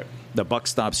 Right. The buck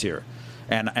stops here.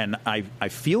 And I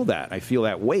feel that. I feel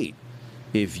that weight.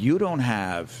 If you don't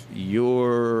have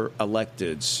your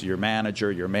electeds, your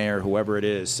manager, your mayor, whoever it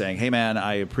is, saying, hey, man,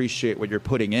 I appreciate what you're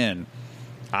putting in,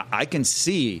 I can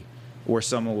see where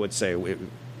someone would say,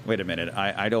 wait a minute,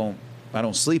 I don't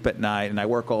sleep at night and I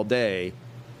work all day,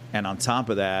 and on top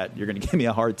of that, you're going to give me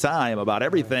a hard time about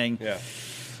everything. Yeah.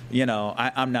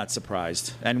 I'm not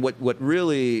surprised. And what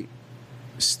really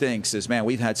stinks is, man,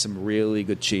 we've had some really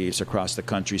good chiefs across the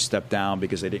country step down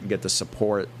because they didn't get the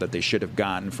support that they should have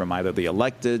gotten from either the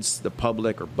electeds, the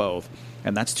public, or both.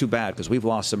 And that's too bad because we've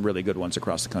lost some really good ones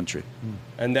across the country.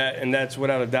 And that's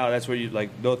without a doubt, that's where you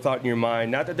no thought in your mind,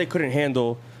 not that they couldn't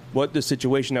handle what the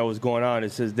situation that was going on.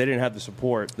 It says they didn't have the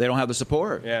support. They don't have the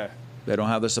support. Yeah. They don't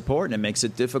have the support, and it makes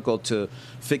it difficult to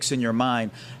fix in your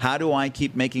mind, how do I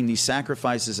keep making these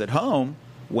sacrifices at home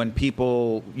when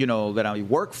people, that I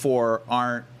work for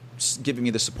aren't giving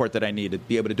me the support that I need to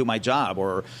be able to do my job,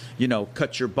 or,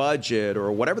 cut your budget,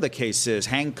 or whatever the case is,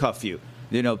 handcuff you.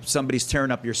 Somebody's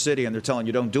tearing up your city and they're telling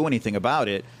you don't do anything about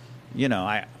it.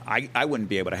 I wouldn't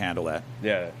be able to handle that.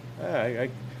 Yeah.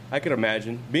 I could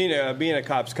imagine being a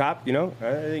cop's cop. I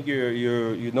think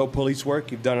you know police work.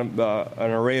 You've done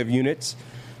an array of units.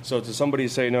 So to somebody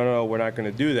say no, we're not going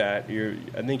to do that.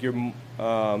 I think you're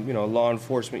law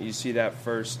enforcement. You see that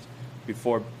first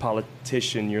before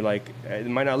politician. You're like, it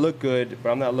might not look good, but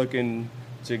I'm not looking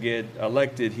to get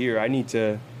elected here. I need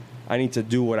to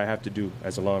do what I have to do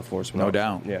as a law enforcement officer.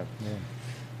 doubt. Yeah.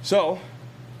 So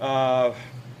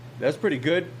that's pretty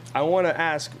good. I want to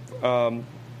ask.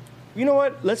 You know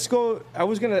what? Let's go. I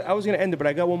was gonna end it, but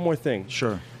I got one more thing.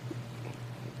 Sure.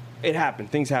 It happened.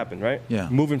 Things happen, right? Yeah.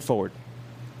 Moving forward,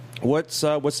 what's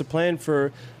the plan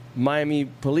for Miami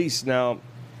Police now?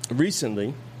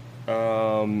 Recently,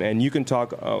 and you can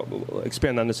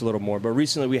expand on this a little more. But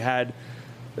recently, we had,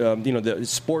 the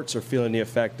sports are feeling the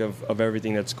effect of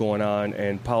everything that's going on,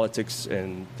 and politics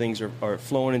and things are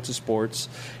flowing into sports,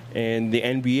 and the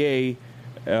NBA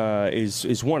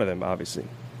is one of them, obviously.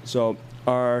 So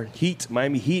our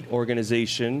Miami Heat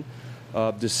organization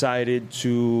decided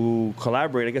to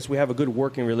collaborate. I guess we have a good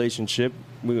working relationship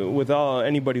with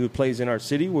anybody who plays in our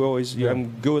city. We're always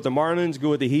I'm good with the Marlins,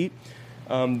 good with the Heat.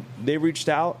 They reached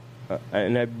out,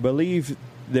 and I believe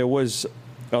there was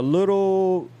a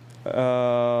little,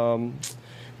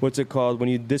 what's it called, when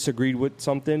you disagreed with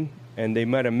something, and they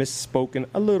might have misspoken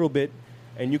a little bit,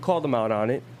 and you called them out on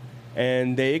it,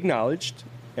 and they acknowledged,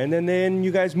 and then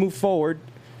you guys moved forward,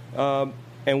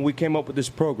 and we came up with this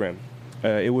program.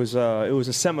 It was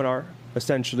a seminar,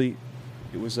 essentially.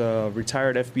 It was a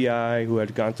retired FBI who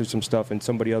had gone through some stuff, and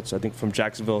somebody else, I think, from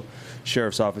Jacksonville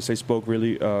Sheriff's Office. They spoke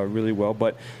really well.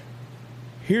 But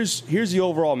here's the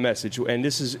overall message, and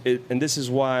this is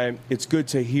why it's good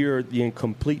to hear the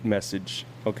incomplete message.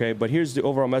 Okay, but here's the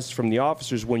overall message from the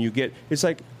officers. When you get, it's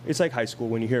like high school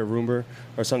when you hear a rumor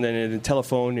or something in the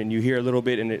telephone, and you hear a little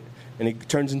bit, and it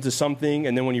turns into something,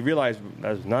 and then when you realize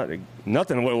that's nothing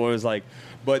what it was like.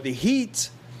 But the Heat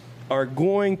are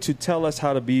going to tell us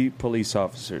how to be police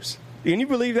officers. Can you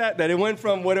believe that it went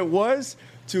from what it was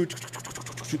to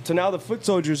now the foot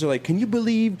soldiers are like, can you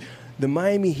believe the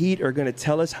Miami Heat are going to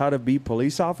tell us how to be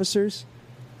police officers?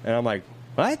 And I'm like,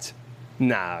 what?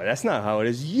 Nah, that's not how it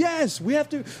is. Yes, we have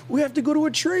to go to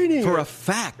a training for a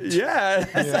fact. Yeah,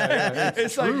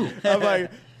 it's true. Like I'm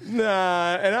like,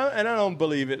 nah, and I don't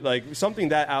believe it. Like something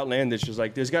that outlandish is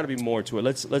like, there's got to be more to it.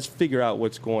 Let's figure out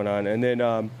what's going on, and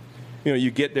then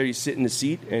you get there, you sit in the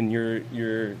seat, and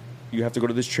you have to go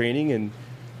to this training, and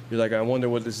you're like, I wonder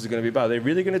what this is going to be about. Are they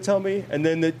really going to tell me? And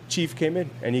then the chief came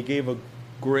in, and he gave a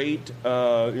great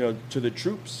to the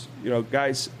troops.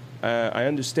 Guys, I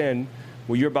understand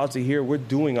what you're about to hear. We're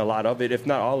doing a lot of it, if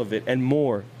not all of it, and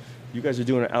more. You guys are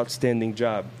doing an outstanding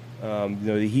job.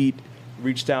 The Heat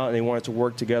reached out and they wanted to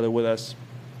work together with us,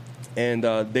 and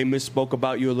they misspoke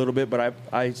about you a little bit, but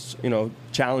I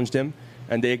challenged them,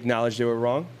 and they acknowledged they were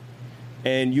wrong.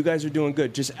 And you guys are doing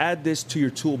good. Just add this to your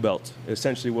tool belt.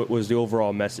 Essentially, what was the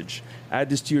overall message?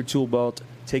 Add this to your tool belt.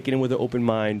 Take it in with an open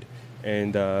mind,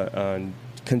 and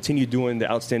continue doing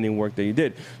the outstanding work that you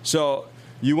did. So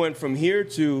you went from here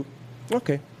to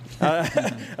okay.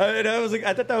 And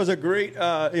I thought that was a great,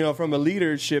 from a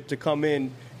leadership to come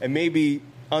in and maybe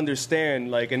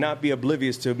understand, and not be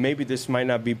oblivious to maybe this might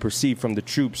not be perceived from the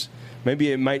troops.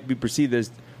 Maybe it might be perceived as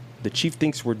the chief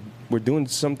thinks we're doing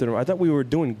something. I thought we were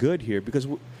doing good here because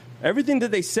everything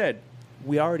that they said,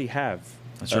 we already have.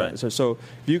 That's right. So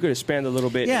if you could expand a little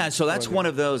bit. Yeah, so that's one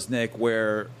of those, Nick,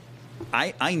 where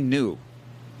I knew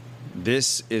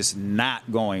this is not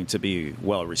going to be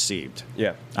well received.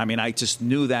 Yeah. I mean, I just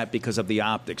knew that because of the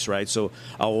optics, right? So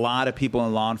a lot of people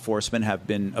in law enforcement have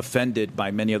been offended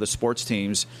by many other sports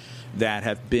teams that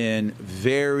have been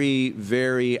very,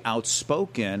 very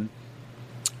outspoken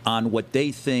on what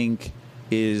they think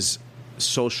is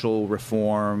social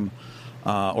reform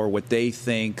or what they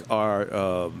think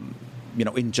are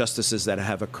injustices that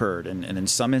have occurred. And in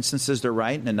some instances they're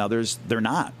right, and in others they're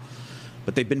not.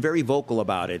 But they've been very vocal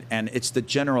about it, and it's the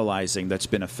generalizing that's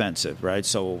been offensive, right?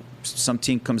 So some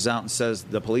team comes out and says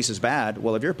the police is bad.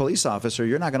 Well, if you're a police officer,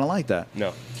 you're not going to like that.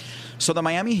 No. So the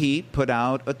Miami Heat put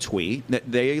out a tweet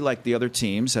that they, like the other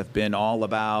teams, have been all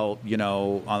about,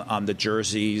 on the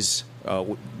jerseys,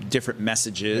 different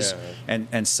messages,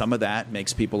 and some of that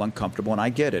makes people uncomfortable, and I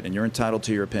get it, and you're entitled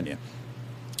to your opinion.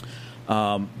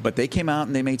 But they came out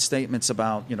and they made statements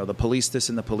about, the police this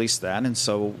and the police that, and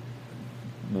so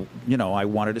I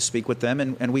wanted to speak with them,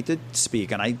 and we did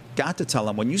speak. And I got to tell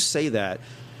them, when you say that,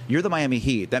 you're the Miami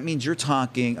Heat, that means you're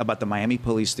talking about the Miami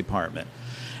Police Department.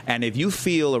 And if you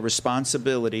feel a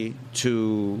responsibility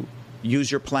to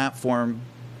use your platform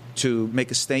to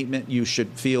make a statement, you should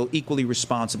feel equally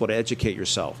responsible to educate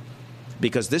yourself.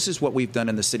 Because this is what we've done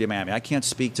in the city of Miami. I can't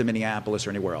speak to Minneapolis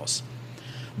or anywhere else.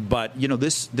 But,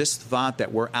 this thought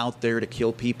that we're out there to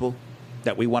kill people,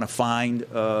 that we want to find,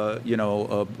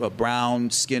 a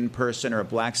brown-skinned person or a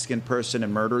black-skinned person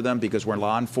and murder them because we're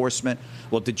law enforcement.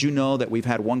 Well, did you know that we've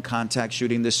had one contact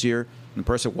shooting this year, and the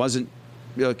person wasn't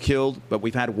killed, but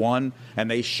we've had one,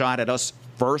 and they shot at us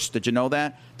first? Did you know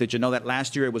that? Did you know that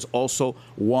last year it was also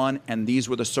one, and these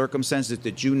were the circumstances?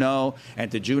 Did you know? And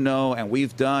did you know? And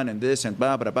we've done, and this, and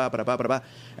blah, blah, blah, blah, blah, blah, blah.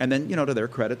 And then, to their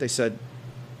credit, they said,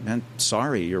 man,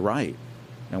 sorry, you're right.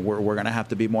 And we're going to have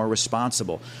to be more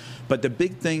responsible. But the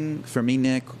big thing for me,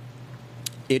 Nick,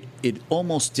 it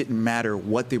almost didn't matter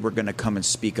what they were going to come and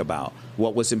speak about.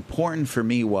 What was important for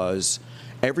me was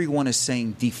everyone is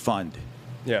saying defund,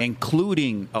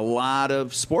 including a lot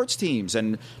of sports teams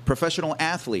and professional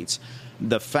athletes.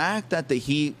 The fact that the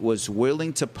Heat was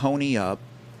willing to pony up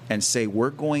and say we're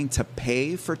going to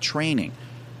pay for training,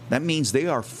 that means they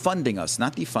are funding us,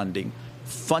 not defunding,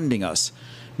 funding us.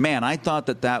 Man, I thought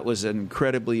that was an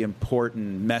incredibly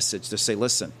important message to say,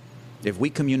 listen, if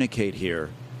we communicate here,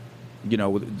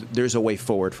 there's a way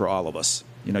forward for all of us.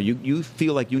 You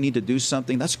feel like you need to do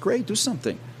something, that's great, do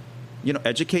something.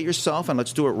 Educate yourself and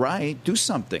let's do it right, do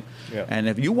something. Yeah. And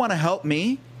if you want to help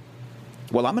me,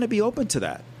 well, I'm going to be open to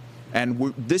that.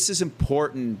 And this is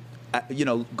important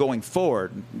going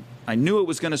forward. I knew it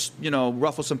was going to,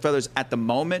 ruffle some feathers at the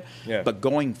moment, but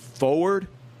going forward,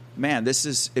 man, this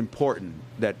is important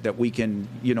that we can,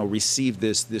 receive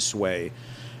this way.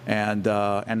 And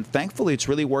thankfully, it's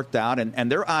really worked out,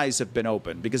 and their eyes have been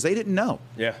open because they didn't know.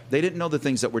 Yeah. They didn't know the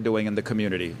things that we're doing in the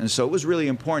community. And so it was really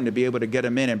important to be able to get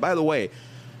them in. And by the way,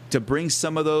 to bring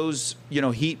some of those,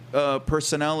 heat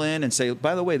personnel in and say,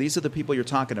 by the way, these are the people you're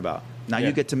talking about. Now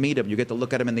you get to meet them. You get to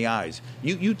look at them in the eyes.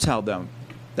 You tell them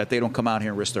that they don't come out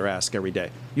here and risk their ass every day.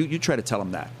 You try to tell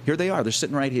them that. Here they are. They're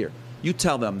sitting right here. You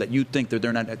tell them that you think that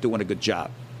they're not doing a good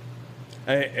job.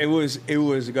 It was.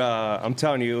 I'm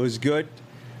telling you, it was good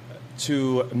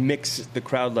to mix the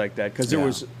crowd like that because there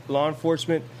was law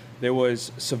enforcement, there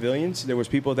was civilians, there was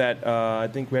people that I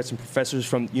think we had some professors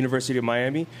from University of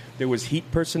Miami. There was heat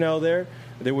personnel there.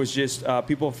 There was just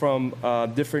people from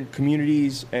different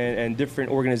communities and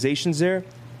different organizations there.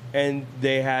 And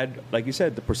they had, like you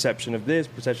said, the perception of this,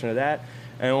 perception of that.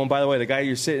 And oh, by the way, the guy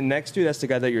you're sitting next to, that's the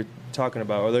guy that you're talking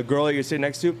about, or the girl that you're sitting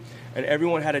next to. And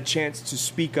everyone had a chance to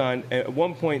speak on. At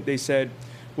one point, they said,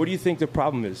 what do you think the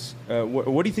problem is?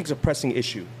 What do you think is a pressing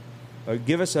issue?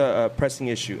 Give us a pressing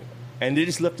issue. And they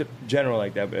just left it general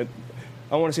like that. But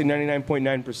I want to say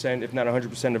 99.9%, if not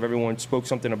 100% of everyone spoke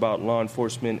something about law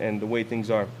enforcement and the way things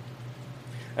are.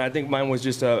 And I think mine was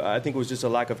just it was just a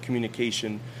lack of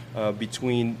communication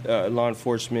between law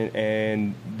enforcement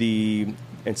and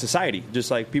society, just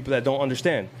like people that don't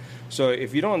understand. So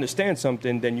if you don't understand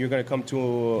something, then you're going to come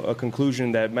to a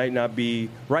conclusion that might not be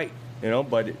right,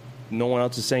 but no one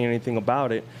else is saying anything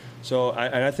about it. So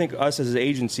I think us as an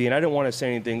agency, and I didn't want to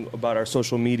say anything about our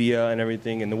social media and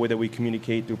everything and the way that we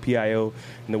communicate through PIO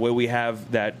and the way we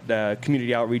have that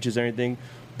community outreaches and everything.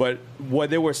 But what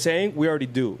they were saying, we already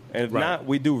do. And if not,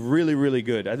 we do really, really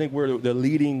good. I think we're the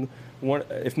leading one,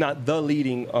 if not the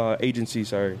leading agency,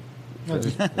 sorry.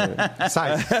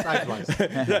 Size-wise.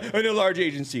 In a large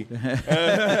agency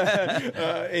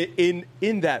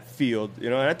in that field.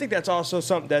 And I think that's also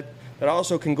something that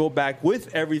also can go back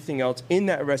with everything else in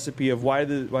that recipe of why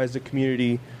is the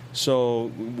community so,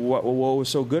 what was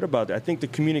so good about that? I think the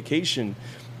communication,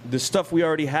 the stuff we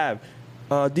already have.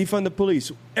 Defund the police.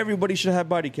 Everybody should have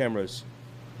body cameras.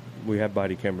 We have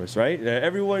body cameras, right?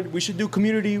 Everyone, we should do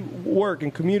community work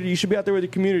and community. You should be out there with the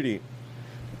community.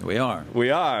 We are. We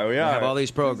have all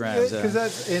these programs. Because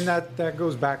that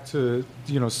goes back to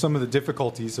some of the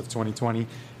difficulties of 2020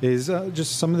 is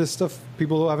just some of this stuff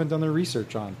people haven't done their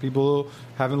research on. People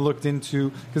haven't looked into,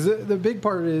 because the big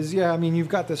part is you've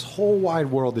got this whole wide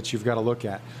world that you've got to look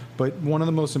at. But one of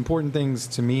the most important things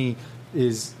to me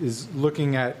is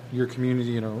looking at your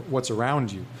community, what's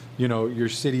around you, your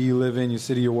city you live in, your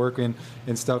city you work in,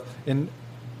 and stuff. And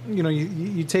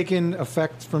you take in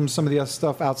effect from some of the other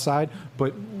stuff outside,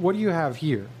 but what do you have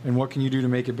here, and what can you do to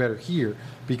make it better here?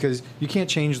 Because you can't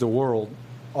change the world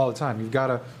all the time. You've got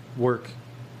to work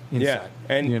inside.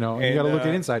 And you got to look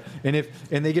at inside.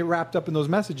 And they get wrapped up in those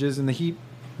messages, and the heat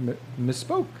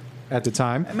misspoke at the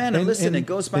time. Man, and listen, it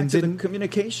goes back to the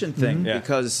communication thing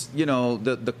because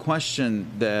the question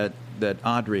that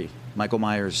Audrey Michael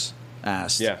Myers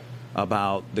asked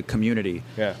about the community.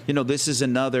 Yeah. This is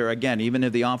another, again, even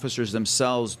if the officers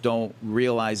themselves don't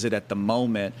realize it at the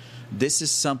moment, this is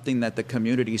something that the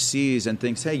community sees and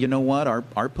thinks, hey, you know what?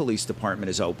 Our police department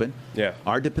is open. Yeah.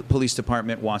 Our police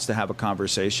department wants to have a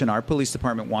conversation. Our police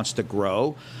department wants to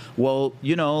grow. Well,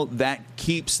 that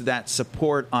keeps that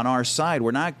support on our side.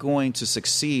 We're not going to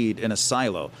succeed in a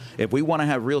silo. If we want to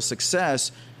have real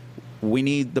success, we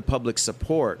need the public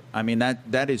support. I mean,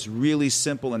 that is really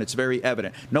simple, and it's very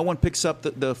evident. No one picks up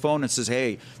the phone and says,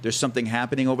 hey, there's something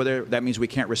happening over there. That means we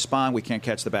can't respond. We can't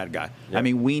catch the bad guy. Yep. I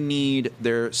mean, we need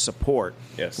their support.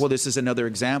 Yes. Well, this is another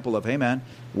example of, hey, man,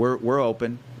 we're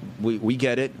open. We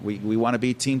get it. We want to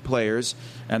be team players.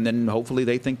 And then hopefully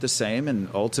they think the same, and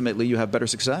ultimately you have better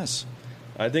success.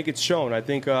 I think it's shown. I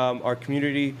think our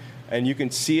community... And you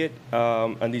can see it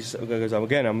on these, because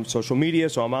again, I'm social media,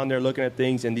 so I'm on there looking at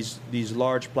things, and these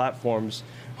large platforms,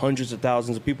 hundreds of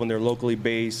thousands of people, and they're locally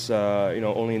based,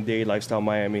 Only in Dade, Lifestyle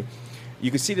Miami. You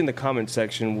can see it in the comment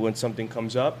section when something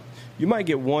comes up. You might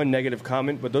get one negative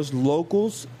comment, but those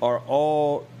locals are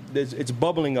all, it's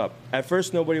bubbling up. At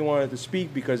first, nobody wanted to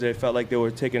speak because they felt like they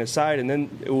were taken aside, and then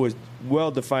it was well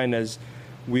defined as,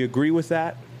 we agree with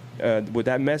that. With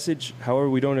that message. However,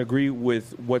 we don't agree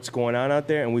with what's going on out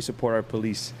there, and we support our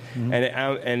police. Mm-hmm.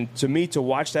 And to me, to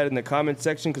watch that in the comment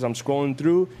section, because I'm scrolling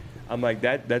through, I'm like,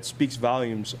 that speaks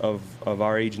volumes of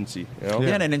our agency. You know?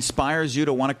 Yeah, and it inspires you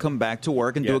to want to come back to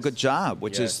work and do a Yes. good job,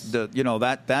 which Yes. is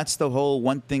that's the whole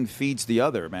one thing feeds the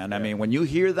other, man. I mean, when you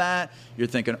hear that, you're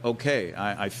thinking, okay,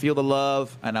 I feel the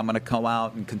love, and I'm going to come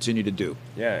out and continue to do.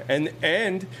 Yeah,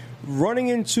 and running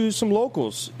into some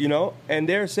locals, you know, and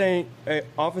they're saying, hey,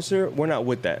 officer, we're not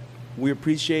with that. We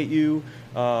appreciate you.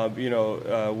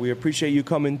 We appreciate you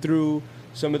coming through.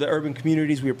 Some of the urban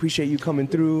communities, we appreciate you coming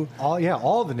through.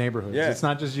 All the neighborhoods. Yeah. It's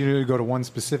not just you go to one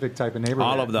specific type of neighborhood.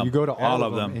 All of them. You go to all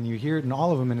of of them, them. and you hear it in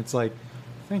all of them, and it's like,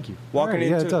 thank you. Walking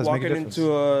All right, it does make a walking difference.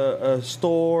 into a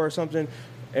store or something.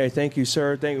 Hey, thank you,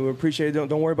 sir. Thank you. We appreciate it.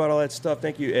 Don't worry about all that stuff.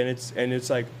 Thank you. And it's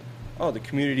like, oh, the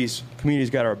community's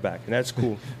got our back, and that's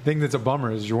cool. thing that's a bummer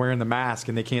is you're wearing the mask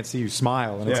and they can't see you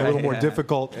smile, and it's a Yeah. little more Yeah.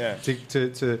 difficult Yeah.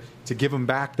 to give them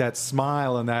back that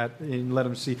smile and let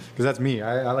them see, because that's me.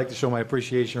 I like to show my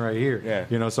appreciation right here. Yeah.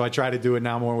 You know, so I try to do it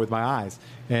now more with my eyes.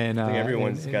 And I think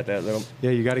everyone's got that little.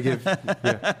 Yeah, you got to give.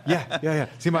 Yeah.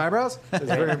 See my eyebrows? That's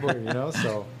very important. You know,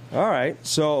 so. All right,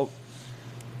 so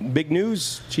big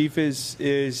news. Chief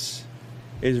is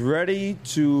ready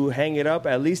to hang it up,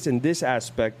 at least in this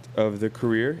aspect of the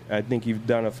career. I think you've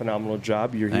done a phenomenal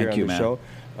job. You're here Thank on you, the man.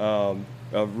 show.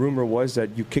 A rumor was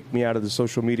that you kicked me out of the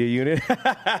social media unit.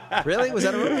 Really? Was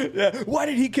that a rumor? Yeah. Why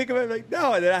did he kick him out? Like,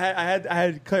 no. And then I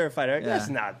had clarified. Like, Yeah.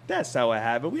 that's not what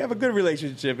happened. We have a good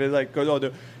relationship. It's like,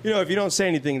 if you don't say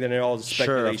anything, then it all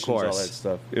Sure, of speculations, all that course.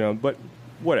 stuff. But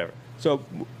whatever. So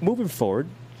moving forward,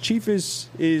 Chief is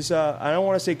I don't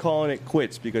want to say calling it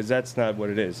quits, because that's not what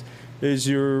it is. Is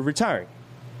you're retiring,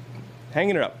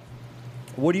 hanging it up.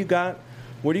 What do you got?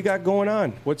 What do you got going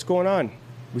on? What's going on?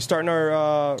 We starting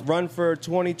our run for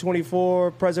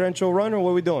 2024 presidential run, or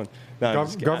what are we doing? No, I'm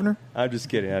just kidding. Governor? I'm just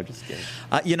kidding.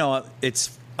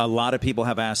 It's a lot of people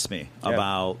have asked me Yeah.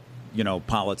 about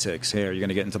politics. Hey, are you going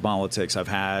to get into politics? I've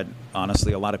had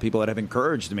honestly a lot of people that have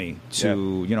encouraged me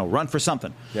to run for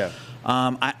something. Yeah.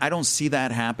 I don't see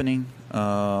that happening.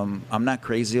 I'm not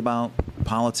crazy about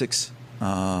politics.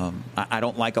 I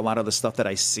don't like a lot of the stuff that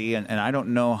I see, and I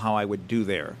don't know how I would do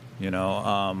there.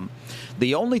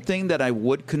 The only thing that I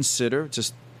would consider,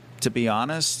 just to be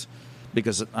honest,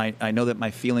 because I know that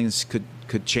my feelings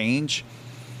could change,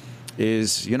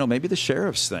 is maybe the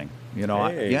sheriff's thing.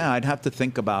 Hey. I'd have to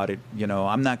think about it.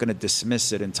 I'm not going to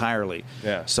dismiss it entirely.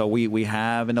 Yeah. So we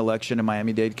have an election in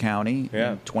Miami-Dade County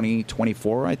Yeah. in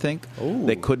 2024, I think. Ooh.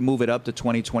 They could move it up to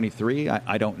 2023.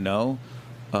 I don't know.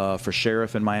 For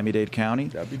sheriff in Miami-Dade County.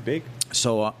 That'd be big.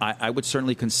 So I would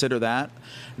certainly consider that.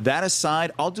 That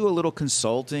aside, I'll do a little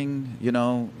consulting.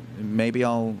 Maybe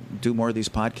I'll do more of these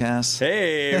podcasts.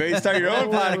 Hey, maybe start your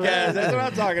own podcast. That's what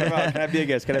I'm talking about. Can I be a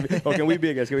guest? Can we be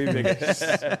a guest? Can we be a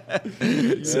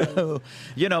guest? So,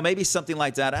 maybe something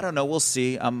like that. I don't know. We'll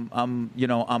see. I'm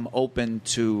open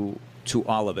to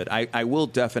all of it. I will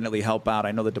definitely help out.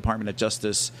 I know the Department of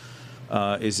Justice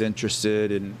is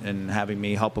interested in having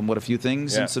me help them with a few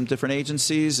things Yeah. in some different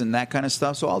agencies and that kind of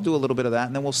stuff. So I'll do a little bit of that,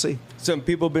 and then we'll see. Some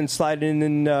people have been sliding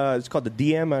in. It's called the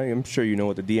DM. I'm sure you know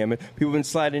what the DM is. People have been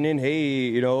sliding in.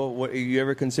 Hey, what you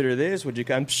ever consider this? Would you?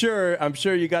 I'm sure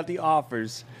you got the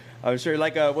offers. I'm sure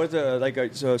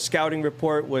a scouting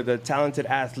report with a talented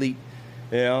athlete.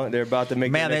 They're about to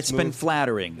make. Man, the it's next been move.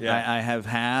 flattering. Yeah. I have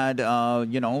had,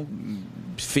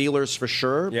 feelers for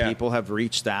sure. Yeah. People have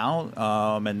reached out,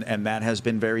 and that has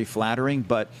been very flattering.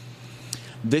 But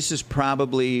this is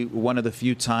probably one of the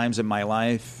few times in my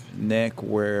life, Nick,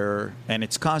 where, and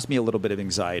it's caused me a little bit of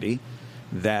anxiety,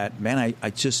 that, man, I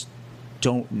just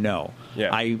don't know.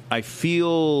 Yeah. I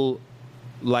feel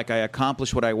like I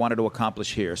accomplished what I wanted to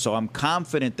accomplish here. So I'm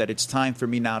confident that it's time for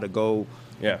me now to go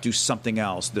do something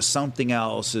else. The something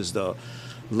else is the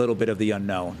little bit of the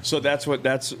unknown. So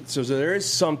so there is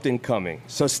something coming.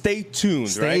 So stay tuned.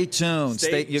 Stay right? tuned.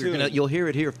 Stay tuned. You'll hear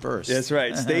it here first. That's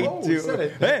right. Stay Oh, we tuned. said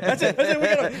it. Hey, that's it. We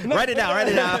gotta, Write it down. Write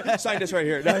it down. Sign this right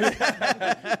here.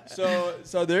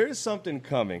 So there is something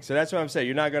coming. So that's what I'm saying.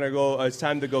 You're not gonna go. It's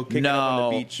time to go kick it up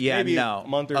on the beach. Yeah, Maybe no. a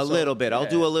month or a so. little bit. I'll Yeah.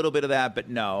 do a little bit of that, but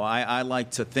no. I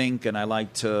like to think and I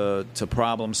like to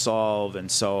problem solve,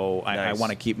 and so I Nice.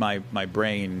 want to keep my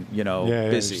brain, you're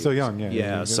busy. still young, yeah.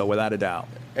 Yeah. So without a doubt.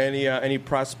 Any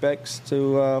prospects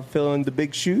to fill in the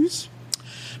big shoes?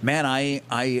 Man,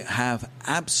 I have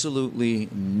absolutely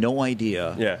no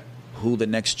idea who the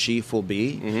next chief will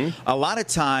be. Mm-hmm. A lot of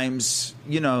times,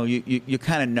 you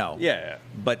kind of know. Yeah.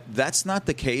 But that's not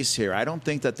the case here. I don't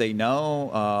think that they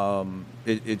know.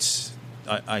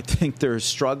 I think they're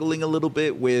struggling a little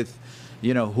bit with,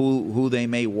 who they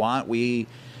may want. We've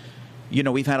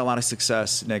had a lot of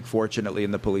success, Nick, fortunately,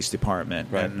 in the police department.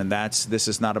 Right. And this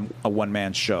is not a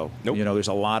one-man show. Nope. There's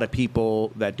a lot of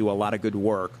people that do a lot of good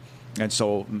work. And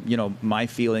so, you know, my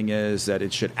feeling is that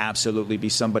it should absolutely be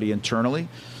somebody internally,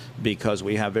 because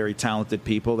we have very talented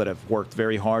people that have worked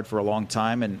very hard for a long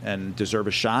time and deserve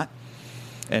a shot.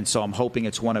 And so I'm hoping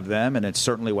it's one of them, and it's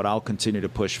certainly what I'll continue to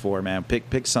push for, man.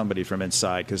 Pick somebody from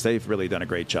inside, because they've really done a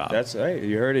great job. That's right.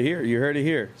 You heard it here. You heard it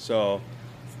here. So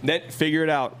then figure it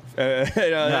out.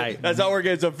 Right. That's all we're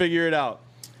getting, so figure it out.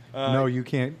 No, you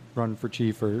can't run for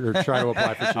chief or try to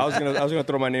apply for chief. I was gonna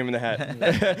throw my name in the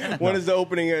hat. When is the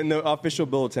opening in the official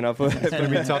bulletin? It's going to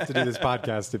be tough to do this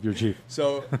podcast if you're chief.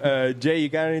 So, Jay, you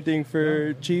got anything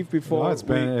for Chief before? No,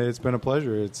 it's been a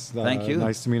pleasure. It's Thank you.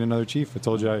 Nice to meet another chief. I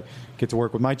told you I get to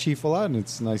work with my chief a lot, and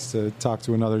it's nice to talk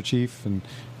to another chief and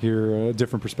hear a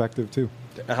different perspective too.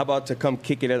 How about to come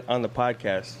kick it on the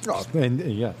podcast? Oh, and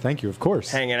yeah, thank you. Of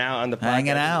course, Hanging out on the podcast.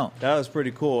 Hanging out. That was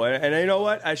pretty cool. And you know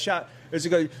what? I shot. It's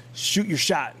like shoot your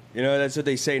shot. You know, that's what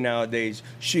they say nowadays.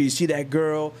 You see that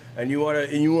girl and you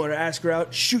wanna ask her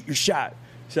out, shoot your shot.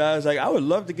 So I was like, I would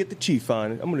love to get the chief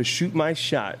on. I'm gonna shoot my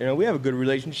shot. You know, we have a good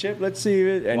relationship. Let's see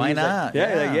it. And Why he's like, not?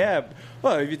 yeah.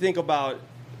 Well, if you think about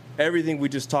everything we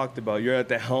just talked about, you're at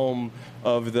the helm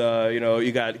of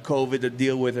you got COVID to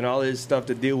deal with and all this stuff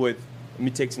to deal with. Let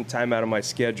me take some time out of my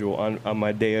schedule on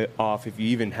my day off, if you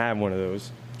even have one of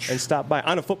those, and stop by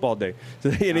on a football day. So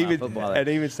even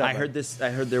stop I by.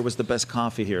 heard there was the best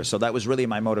coffee here, so that was really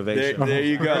my motivation. There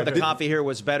you go. The coffee here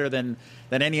was better than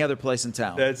any other place in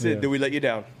town. That's it. Did we let you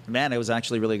down? Man, it was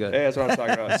actually really good. Hey, that's what I'm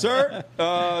talking about.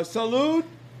 Sir, salute.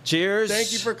 Cheers.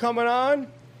 Thank you for coming on.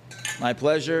 My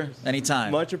pleasure.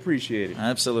 Anytime. Much appreciated.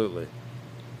 Absolutely.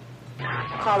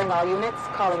 Calling all units,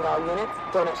 calling all units.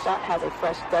 Donut Shop has a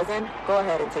fresh dozen. Go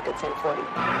ahead and take a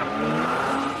 1040.